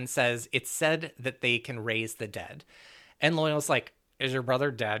 and says it's said that they can raise the dead. And Loyal's like, is your brother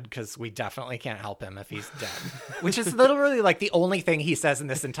dead? Because we definitely can't help him if he's dead. Which is literally like the only thing he says in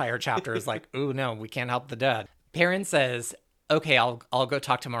this entire chapter is like, ooh, no, we can't help the dead. Perrin says, okay, I'll go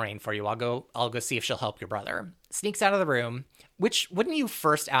talk to Moraine for you. I'll go see if she'll help your brother. Sneaks out of the room, which wouldn't you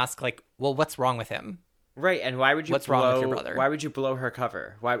first ask, like, well, what's wrong with him? Right, and why would you What's wrong with your brother? Why would you blow her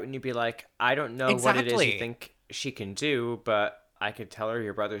cover? Why wouldn't you be like, I don't know what it is Exactly. you think she can do, but I could tell her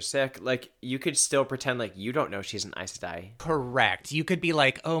your brother's sick. Like, you could still pretend like you don't know she's an Aes Sedai. Correct. You could be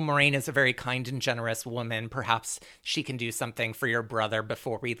like, oh, Moraine is a very kind and generous woman. Perhaps she can do something for your brother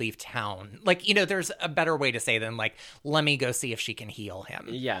before we leave town. Like, there's a better way to say than like, let me go see if she can heal him.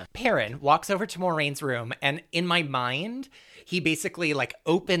 Yeah. Perrin walks over to Moraine's room, and in my mind, he basically like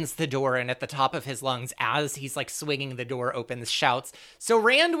opens the door, and at the top of his lungs, as he's like swinging the door open, shouts, so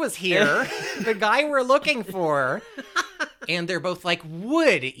Rand was here, the guy we're looking for. And they're both like,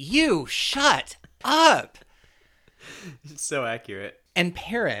 would you shut up? It's so accurate. And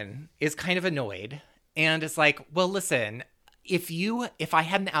Perrin is kind of annoyed and is like, well, listen, if I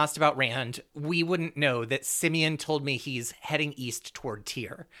hadn't asked about Rand, we wouldn't know that Simeon told me he's heading east toward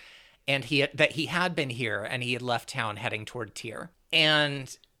Tyr, and that he had been here and he had left town heading toward Tyr.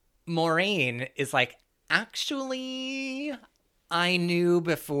 And Moraine is like, actually, I knew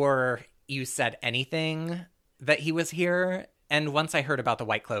before you said anything that he was here, and once I heard about the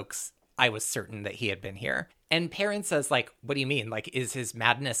White Cloaks, I was certain that he had been here. And Perrin says, like, what do you mean? Like, is his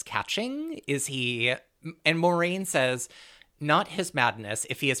madness catching? Is he... And Moraine says, not his madness,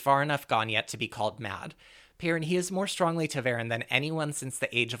 if he is far enough gone yet to be called mad. Perrin, he is more strongly Ta'veren than anyone since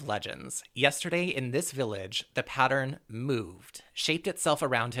the Age of Legends. Yesterday, in this village, the pattern moved, shaped itself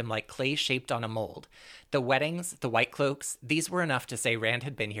around him like clay shaped on a mold. The weddings, the White Cloaks, these were enough to say Rand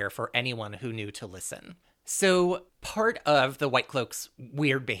had been here for anyone who knew to listen. So part of the White Cloak's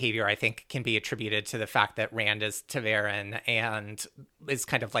weird behavior, I think, can be attributed to the fact that Rand is Ta'veren and is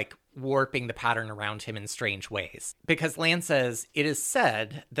kind of like warping the pattern around him in strange ways. Because Lan says, it is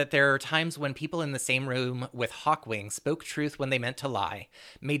said that there are times when people in the same room with Hawkwing spoke truth when they meant to lie,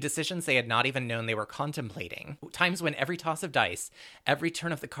 made decisions they had not even known they were contemplating. Times when every toss of dice, every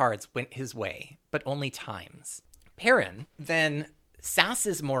turn of the cards went his way, but only times. Perrin then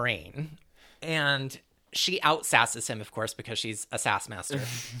sasses Moraine, and she out-sasses him, of course, because she's a sass master.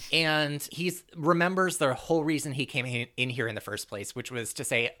 And he remembers the whole reason he came in here in the first place, which was to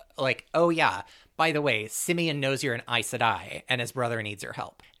say, like, oh yeah, by the way, Simeon knows you're an Aes Sedai, and his brother needs your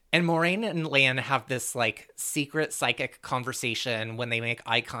help. And Moraine and Lan have this, like, secret psychic conversation when they make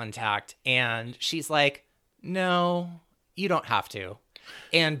eye contact, and she's like, no, you don't have to.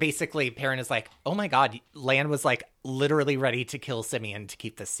 And basically, Perrin is like, oh my god, Lan was, like, literally ready to kill Simeon to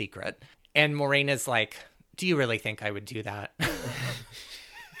keep this secret. And Moraine is like, do you really think I would do that?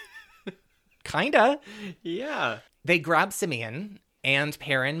 Kinda. Yeah. They grab Simeon, and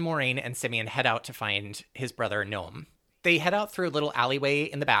Perrin, Moraine, and Simeon head out to find his brother Noam. They head out through a little alleyway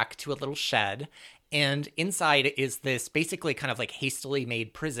in the back to a little shed, and inside is this basically kind of like hastily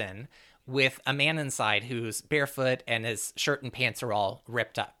made prison with a man inside who's barefoot and his shirt and pants are all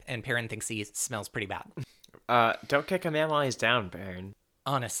ripped up, and Perrin thinks he smells pretty bad. Don't kick a man while he's down, Baron.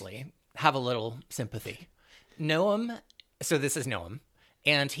 Honestly, have a little sympathy. Noam, so this is Noam,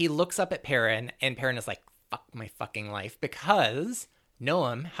 and he looks up at Perrin, and Perrin is like, fuck my fucking life, because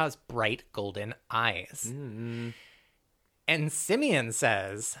Noam has bright golden eyes. And Simeon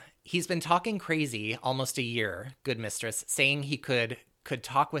says, he's been talking crazy almost a year, good mistress, saying he could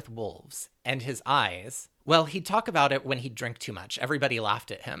talk with wolves, and his eyes, well, he'd talk about it when he'd drink too much. Everybody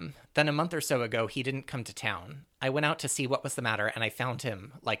laughed at him. Then a month or so ago, he didn't come to town. I went out to see what was the matter, and I found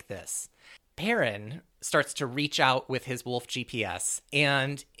him like this. Perrin starts to reach out with his wolf GPS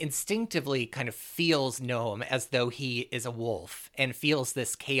and instinctively kind of feels Noam as though he is a wolf and feels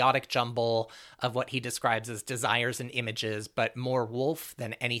this chaotic jumble of what he describes as desires and images, but more wolf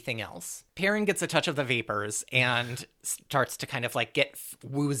than anything else. Perrin gets a touch of the vapors and starts to kind of like get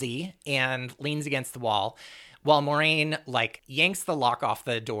woozy and leans against the wall, while Moiraine like yanks the lock off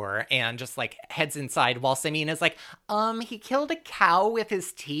the door and just like heads inside, while Simeon is like, he killed a cow with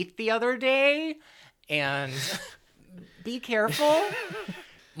his teeth the other day, and be careful.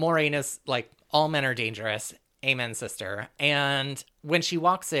 Moiraine is like, all men are dangerous. Amen, sister. And when she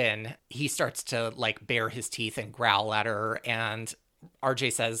walks in, he starts to like bare his teeth and growl at her, and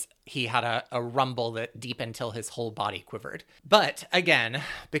RJ says he had a rumble that deepened till his whole body quivered. But again,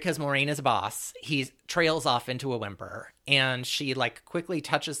 because Moiraine is a boss, he trails off into a whimper, and she like quickly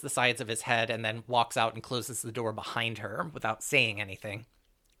touches the sides of his head and then walks out and closes the door behind her without saying anything.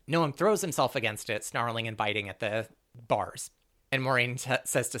 Noam throws himself against it, snarling and biting at the bars. And Moiraine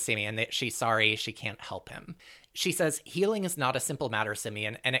says to Simeon that she's sorry she can't help him. She says, healing is not a simple matter,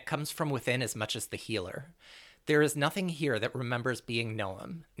 Simeon, and it comes from within as much as the healer. There is nothing here that remembers being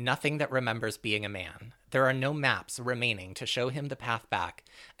Noam, nothing that remembers being a man. There are no maps remaining to show him the path back,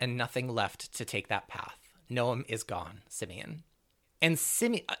 and nothing left to take that path. Noam is gone, Simeon. And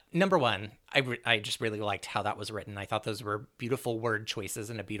Simeon, number one, I just really liked how that was written. I thought those were beautiful word choices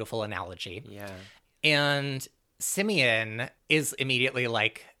and a beautiful analogy. Yeah. And Simeon is immediately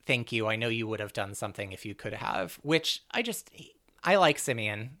like, thank you, I know you would have done something if you could have, which I like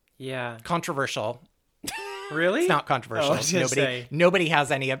Simeon. Yeah. Controversial. Really? It's not controversial. Oh, I was gonna say. Nobody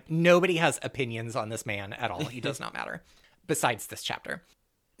has opinions on this man at all. He does not matter. Besides this chapter.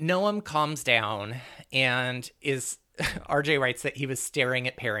 Noam calms down and is RJ writes that he was staring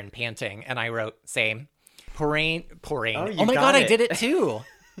at Perrin, panting, and I wrote, same. Pouring. Oh my god, I did it too.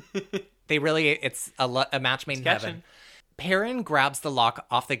 It's a match made in heaven. Perrin grabs the lock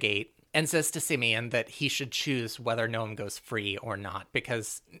off the gate and says to Simeon that he should choose whether Noam goes free or not,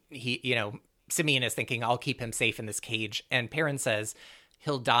 because Simeon is thinking, I'll keep him safe in this cage. And Perrin says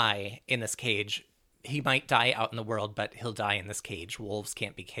he'll die in this cage. He might die out in the world, but he'll die in this cage. Wolves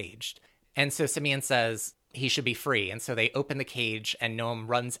can't be caged. And so Simeon says he should be free. And so they open the cage and Noam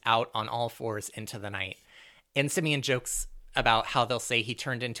runs out on all fours into the night. And Simeon jokes about how they'll say he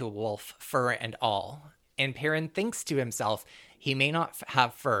turned into a wolf, fur and all. And Perrin thinks to himself, he may not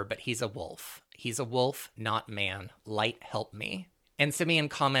have fur, but he's a wolf. He's a wolf, not man. Light help me. And Simeon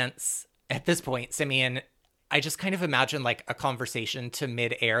comments, at this point, Simeon, I just kind of imagine like a conversation to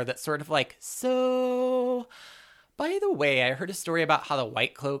midair that's sort of like, so, by the way, I heard a story about how the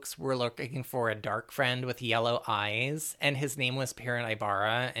White Cloaks were looking for a dark friend with yellow eyes, and his name was Perrin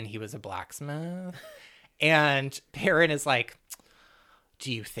Ibarra, and he was a blacksmith. And Perrin is like,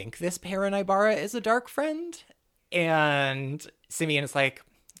 do you think this Perrin Ibarra is a dark friend? And Simeon is like,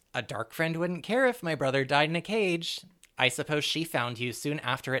 a dark friend wouldn't care if my brother died in a cage. I suppose she found you soon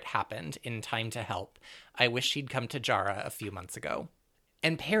after it happened, in time to help. I wish she'd come to Jara a few months ago.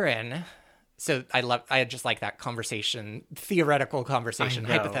 And Perrin, so I just like that conversation, theoretical conversation,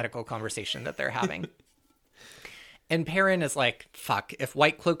 hypothetical conversation that they're having. And Perrin is like, fuck, if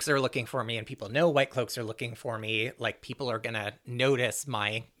White Cloaks are looking for me and people know White Cloaks are looking for me, like people are going to notice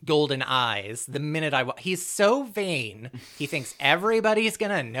my golden eyes the minute he's so vain. He thinks everybody's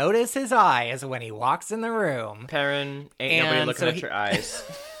going to notice his eyes when he walks in the room. Perrin, ain't nobody looking at your eyes.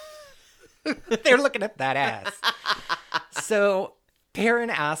 They're looking at that ass. So Perrin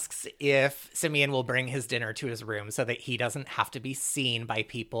asks if Simeon will bring his dinner to his room so that he doesn't have to be seen by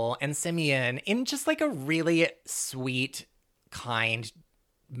people. And Simeon, in just like a really sweet, kind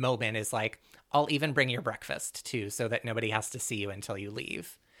moment, is like, I'll even bring your breakfast too, so that nobody has to see you until you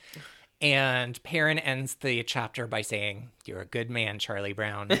leave. And Perrin ends the chapter by saying, you're a good man, Charlie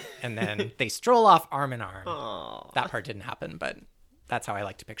Brown. And then they stroll off arm in arm. Aww. That part didn't happen, but that's how I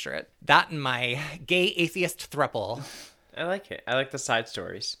like to picture it. That and my gay atheist throuple I like it. I like the side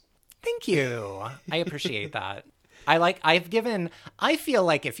stories. Thank you. I appreciate that. I feel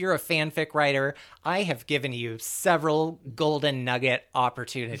like if you're a fanfic writer, I have given you several golden nugget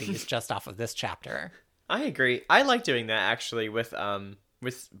opportunities just off of this chapter. I agree. I like doing that actually with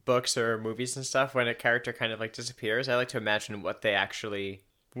books or movies and stuff. When a character kind of like disappears, I like to imagine what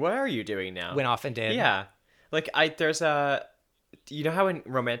are you doing now? Went off and did. Yeah. Like there's a, you know how in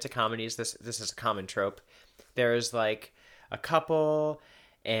romantic comedies, this is a common trope. There's like a couple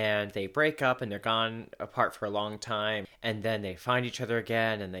and they break up and they're gone apart for a long time, and then they find each other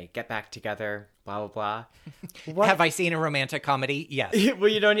again and they get back together, blah, blah, blah. Have I seen a romantic comedy? Yes. Well,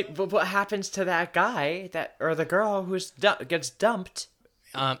 you don't, but what happens to that guy or the girl gets dumped?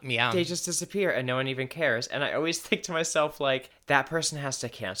 Yeah. They just disappear and no one even cares. And I always think to myself, like, that person has to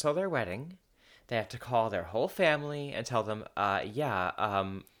cancel their wedding. They have to call their whole family and tell them,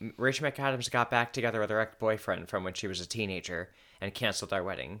 Rachel McAdams got back together with her ex-boyfriend from when she was a teenager and canceled our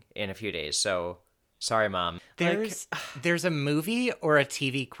wedding in a few days. So, sorry, Mom. There's a movie or a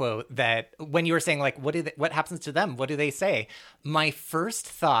TV quote that when you were saying, like, what happens to them? What do they say? My first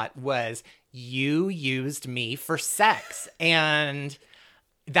thought was, you used me for sex. And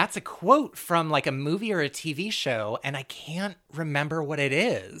that's a quote from like a movie or a TV show, and I can't remember what it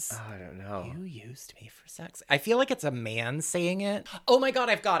is. Oh, I don't know. You used me for sex. I feel like it's a man saying it. Oh my God,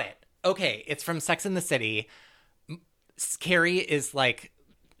 I've got it. Okay, it's from Sex and the City. Carrie is like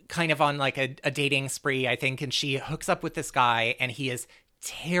kind of on like a dating spree, I think, and she hooks up with this guy, and he is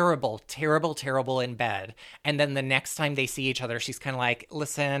terrible, terrible, terrible in bed. And then the next time they see each other, she's kind of like,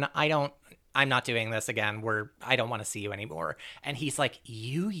 listen, I'm not doing this again. I don't want to see you anymore. And he's like,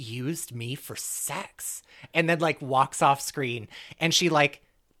 you used me for sex. And then like walks off screen, and she like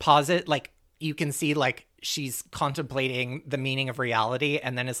pause it. Like you can see like she's contemplating the meaning of reality,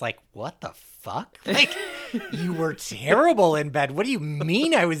 and then is like, what the fuck? Like you were terrible in bed. What do you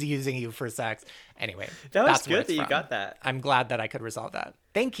mean I was using you for sex? Anyway, that was that's good that you got that. I'm glad that I could resolve that.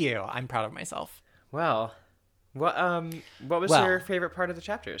 Thank you. I'm proud of myself. Well, what was your favorite part of the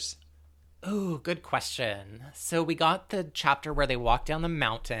chapters? Oh, good question. So we got the chapter where they walk down the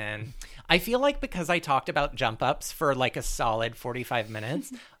mountain. I feel like because I talked about jump ups for like a solid 45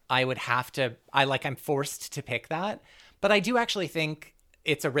 minutes, I'm forced to pick that. But I do actually think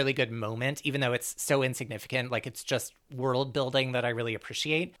it's a really good moment, even though it's so insignificant. Like it's just world building that I really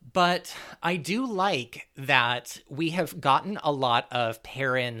appreciate. But I do like that we have gotten a lot of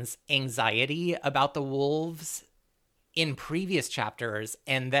Perrin's anxiety about the wolves in previous chapters,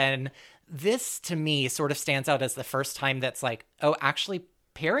 and then this to me sort of stands out as the first time that's like, oh, actually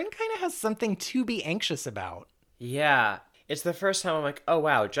Perrin kind of has something to be anxious about. Yeah, it's the first time I'm like, oh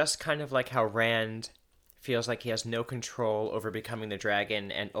wow, just kind of like how Rand feels like he has no control over becoming the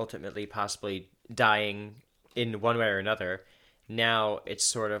dragon and ultimately possibly dying in one way or another. Now it's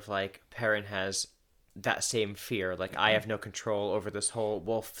sort of like Perrin has that same fear, like I have no control over this whole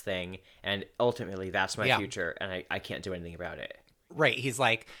wolf thing, and ultimately that's my future, and I can't do anything about it. Right, he's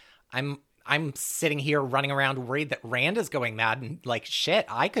like, I'm sitting here running around worried that Rand is going mad, and like, shit,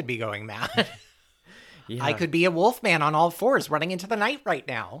 I could be going mad. Yeah. I could be a wolf man on all fours running into the night right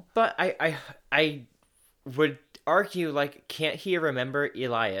now. But I would argue, like, can't he remember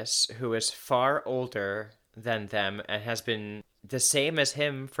Elias, who is far older than them and has been the same as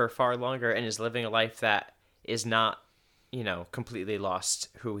him for far longer and is living a life that is not, completely lost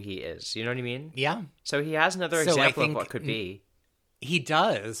who he is. You know what I mean? Yeah. So he has another example of what could be. He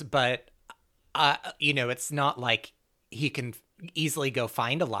does, but, it's not like he can easily go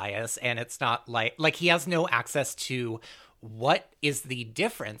find Elias, and it's not like he has no access to what is the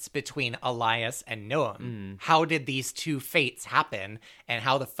difference between Elias and Noam. How did these two fates happen, and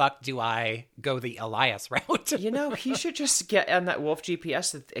how the fuck do I go the Elias route? He should just get on that wolf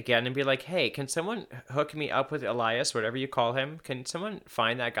GPS again and be like, hey, can someone hook me up with Elias, whatever you call him? Can someone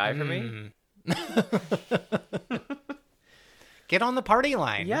find that guy for me? Get on the party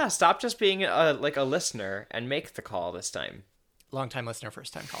line. Yeah, stop just being a listener and make the call this time. Long-time listener,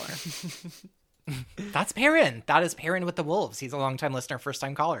 first-time caller. That's Perrin. That is Perrin with the wolves. He's a long-time listener,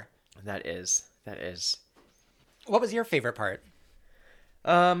 first-time caller. That is. What was your favorite part?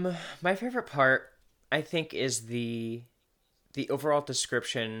 My favorite part, I think, is the overall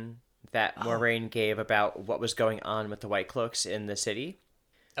description that Moraine gave about what was going on with the White Cloaks in the city.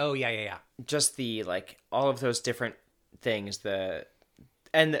 Oh, yeah. Just all of those different things, the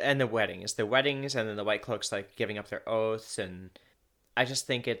weddings, and then the White Cloaks giving up their oaths, and I just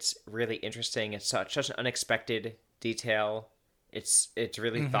think it's really interesting. It's such an unexpected detail. It's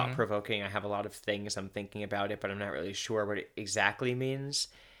really thought-provoking. I have a lot of things I'm thinking about it, but I'm not really sure what it exactly means,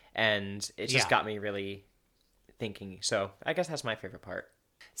 and it just got me really thinking. So I guess that's my favorite part.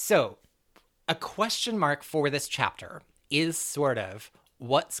 So, a question mark for this chapter is sort of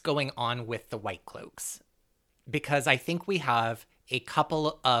what's going on with the White Cloaks. Because I think we have a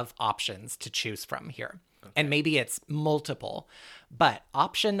couple of options to choose from here. Okay. And maybe it's multiple. But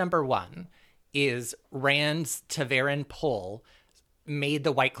option number one is Rand's Ta'veren pull made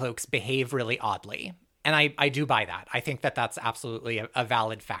the White Cloaks behave really oddly. And I do buy that. I think that that's absolutely a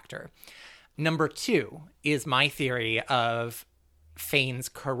valid factor. Number two is my theory of Fane's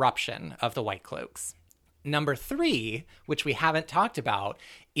corruption of the White Cloaks. Number three, which we haven't talked about,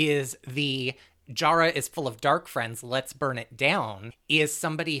 is the Jara is full of dark friends, let's burn it down, is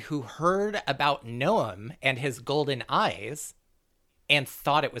somebody who heard about Noam and his golden eyes and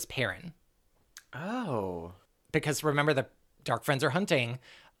thought it was Perrin. Oh. Because remember, the dark friends are hunting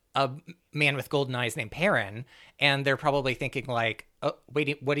a man with golden eyes named Perrin, and they're probably thinking like, oh,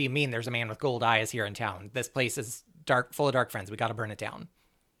 wait, what do you mean there's a man with gold eyes here in town? This place is dark, full of dark friends. We got to burn it down.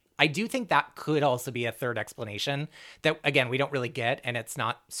 I do think that could also be a third explanation that, again, we don't really get, and it's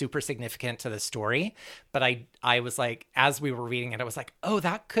not super significant to the story. But I was like, as we were reading it, I was like, oh,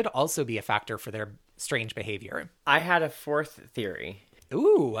 that could also be a factor for their strange behavior. I had a fourth theory.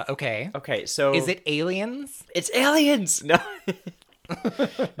 Ooh, okay. Okay, so... Is it aliens? It's aliens! No.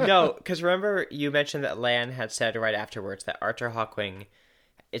 No, because remember you mentioned that Lan had said right afterwards that Arthur Hawkwing,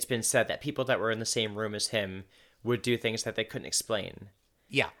 it's been said that people that were in the same room as him would do things that they couldn't explain.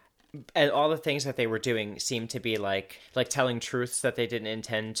 Yeah. And all the things that they were doing seemed to be like telling truths that they didn't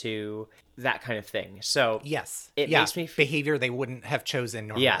intend to, that kind of thing. So yes, it makes me behavior they wouldn't have chosen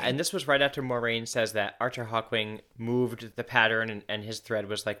normally. Yeah, and this was right after Moiraine says that Arthur Hawkwing moved the pattern and his thread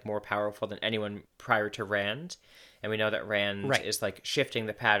was like more powerful than anyone prior to Rand. And we know that Rand is like shifting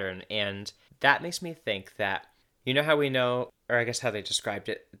the pattern, and that makes me think that, you know how we know, or I guess how they described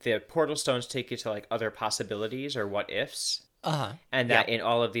it, the portal stones take you to like other possibilities or what ifs. Uh-huh. And that in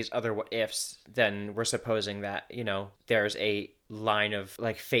all of these other what ifs, then we're supposing that, you know, there's a line of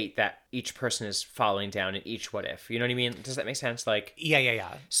like fate that each person is following down in each what if. You know what I mean? Does that make sense? Like,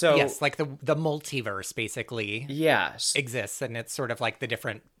 yeah. So yes, like the multiverse basically exists, and it's sort of like the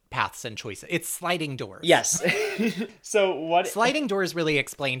different paths and choices. It's sliding doors. Yes. So what sliding doors really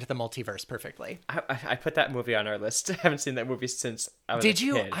explained the multiverse perfectly. I put that movie on our list. I haven't seen that movie since I was a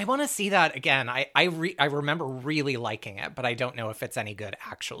kid. I want to see that again. I remember really liking it, but I don't know if it's any good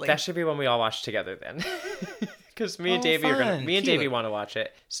actually. That should be one we all watch together then. Because me and Davey Davey want to watch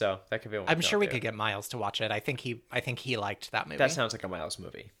it, so that could be one. I'm sure we could get Miles to watch it. I think he liked that movie. That sounds like a Miles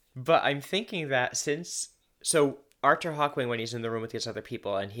movie. But I'm thinking that so Arthur Hawkwing, when he's in the room with these other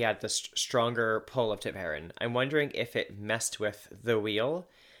people, and he had the stronger pull of Ta'veren, I'm wondering if it messed with the wheel,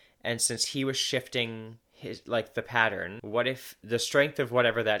 and since he was shifting his the pattern, what if the strength of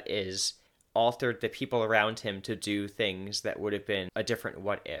whatever that is altered the people around him to do things that would have been a different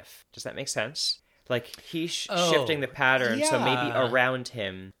what if? Does that make sense? Like, he's shifting the pattern, so maybe around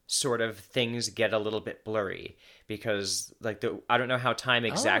him, sort of, things get a little bit blurry. Because, like, I don't know how time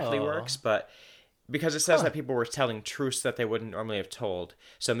exactly works, but because it says that people were telling truths that they wouldn't normally have told.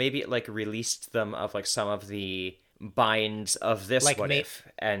 So maybe it, like, released them of, like, some of the binds of this like what if.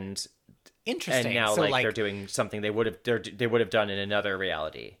 And interesting. And now, so, like, they're doing something they would have done in another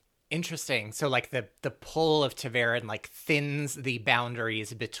reality. Interesting. So, like, the pull of Ta'veren, like, thins the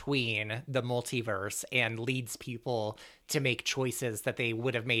boundaries between the multiverse and leads people to make choices that they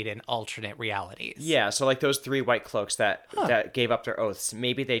would have made in alternate realities. Yeah, so, like, those 3 white cloaks that gave up their oaths,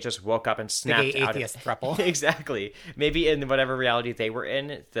 maybe they just woke up and snapped out atheist throuple. Exactly. Maybe in whatever reality they were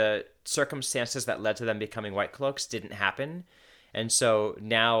in, the circumstances that led to them becoming white cloaks didn't happen. And so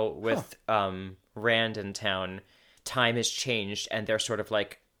now with Rand in town, time has changed, and they're sort of,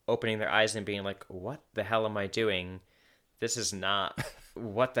 like, opening their eyes and being like, what the hell am I doing? This is not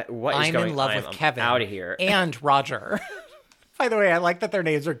what is going on? I'm in love with Kevin. Out of here. And Roger. By the way, I like that their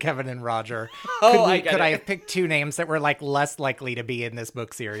names are Kevin and Roger. Could I have picked 2 names that were like less likely to be in this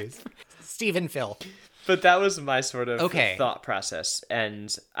book series? Steve and Phil. But that was my sort of thought process.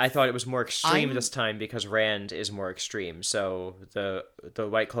 And I thought it was more extreme this time because Rand is more extreme. So the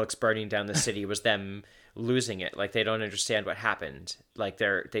White Cloaks burning down the city was them losing it. Like, they don't understand what happened. Like,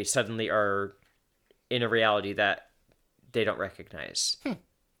 they suddenly are in a reality that they don't recognize.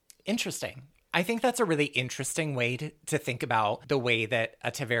 Interesting. I think that's a really interesting way to think about the way that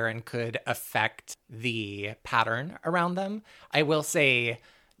a Ta'veren could affect the pattern around them. I will say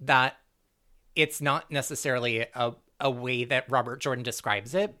that it's not necessarily a a way that Robert Jordan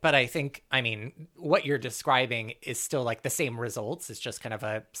describes it, but I think, I mean, what you're describing is still like the same results. It's just kind of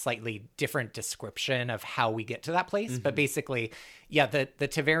a slightly different description of how we get to that place. But basically, yeah, the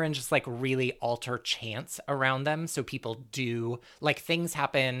Taverin just like really alter chance around them. So people do, like, things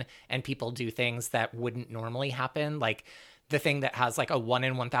happen and people do things that wouldn't normally happen. Like the thing that has like a 1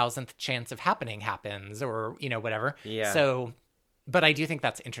 in 1,000th chance of happening happens, or, you know, whatever. Yeah. So, but I do think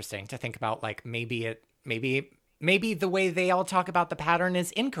that's interesting to think about, like, maybe the way they all talk about the pattern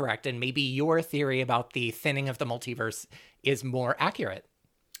is incorrect, and maybe your theory about the thinning of the multiverse is more accurate.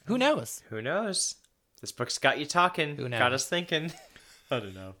 Who knows? Who knows? This book's got you talking. Who knows? Got us thinking. I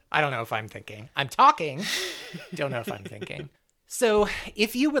don't know. I don't know if I'm thinking. I'm talking. Don't know if I'm thinking. So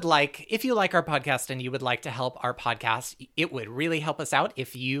if you like our podcast and you would like to help our podcast, it would really help us out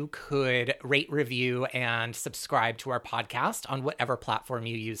if you could rate, review, and subscribe to our podcast on whatever platform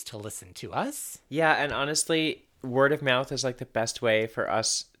you use to listen to us. Yeah, and honestly, word of mouth is like the best way for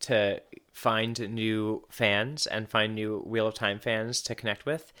us to find new fans and find new Wheel of Time fans to connect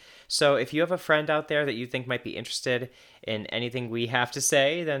with. So if you have a friend out there that you think might be interested in anything we have to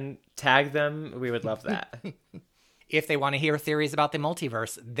say, then tag them. We would love that. If they want to hear theories about the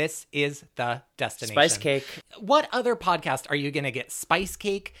multiverse, this is the destination. Spice Cake. What other podcast are you going to get Spice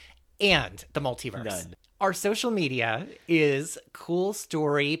Cake and the multiverse? None. Our social media is Cool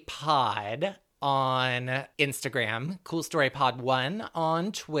Story Pod on Instagram, Cool Story Pod 1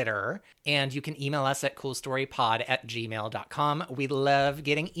 on Twitter, and you can email us at coolstorypod@gmail.com. We love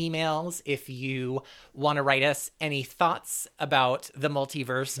getting emails. If you want to write us any thoughts about the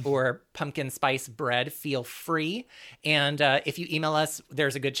multiverse or pumpkin spice bread, feel free. And if you email us,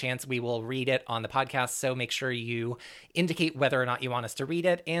 there's a good chance we will read it on the podcast. So make sure you indicate whether or not you want us to read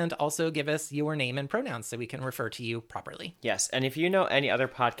it, and also give us your name and pronouns so we can refer to you properly. Yes, and if you know any other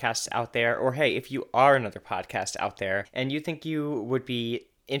podcasts out there, or hey, if you are another podcast out there and you think you would be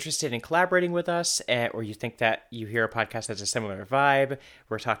interested in collaborating with us, or you think that you hear a podcast that's a similar vibe,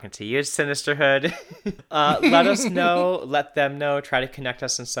 we're talking to you, Sinisterhood. Let us know, let them know, try to connect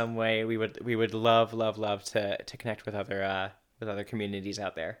us in some way. We would love to connect with other communities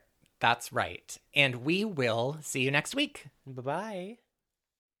out there. That's right. And we will see you next week. Bye-bye.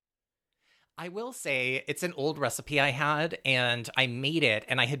 I will say it's an old recipe I had, and I made it,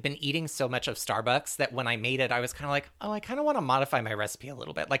 and I had been eating so much of Starbucks that when I made it, I was kind of like, oh, I kind of want to modify my recipe a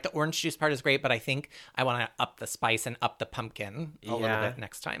little bit. Like, the orange juice part is great, but I think I want to up the spice and up the pumpkin a little bit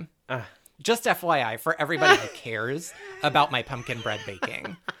next time. Just FYI, for everybody who cares about my pumpkin bread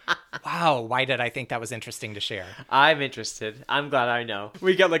baking. Wow, why did I think that was interesting to share? I'm interested. I'm glad I know.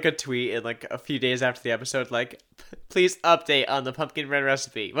 We got like a tweet in like a few days after the episode, like, please update on the pumpkin bread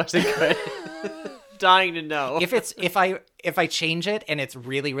recipe. Was it good? Dying to know. If I change it and it's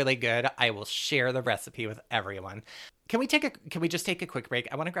really, really good, I will share the recipe with everyone. Can we just take a quick break?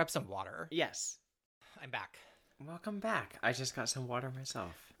 I want to grab some water. Yes. I'm back. Welcome back. I just got some water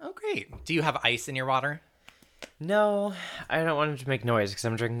myself. Oh, great. Do you have ice in your water? No, I don't want it to make noise because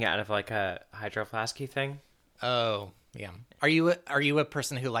I'm drinking out of like a hydro flasky thing. Oh, yeah. Are you a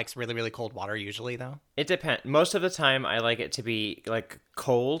person who likes really, really cold water usually, though? It depends. Most of the time, I like it to be like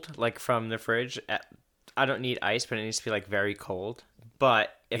cold, like from the fridge. I don't need ice, but it needs to be like very cold. But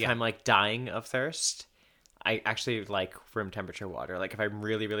if I'm like dying of thirst, I actually like room temperature water. Like if I'm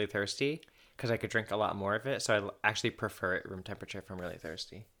really, really thirsty, because I could drink a lot more of it, so I actually prefer it room temperature if I'm really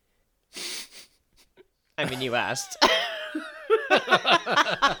thirsty. I mean, you asked.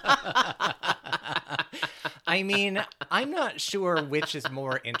 I mean, I'm not sure which is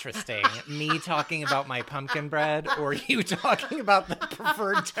more interesting, me talking about my pumpkin bread or you talking about the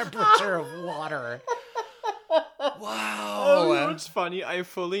preferred temperature of water. Wow. Oh, it's funny. I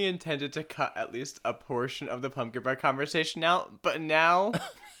fully intended to cut at least a portion of the pumpkin bread conversation out, but now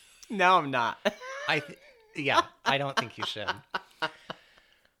I'm not. I don't think you should.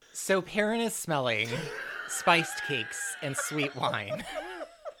 So Perrin is smelling spiced cakes and sweet wine.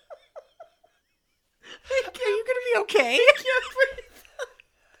 Are you gonna be okay?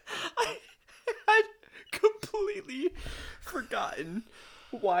 I had completely forgotten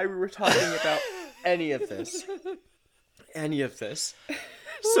why we were talking about any of this.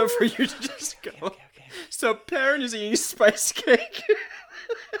 So for you to just go. Okay. So Perrin is eating spice cake.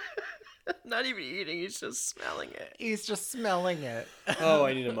 Not even eating, he's just smelling it. He's just smelling it. Oh,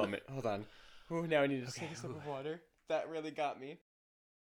 I need a moment. Hold on. Oh, now I need to take a sip of water. That really got me.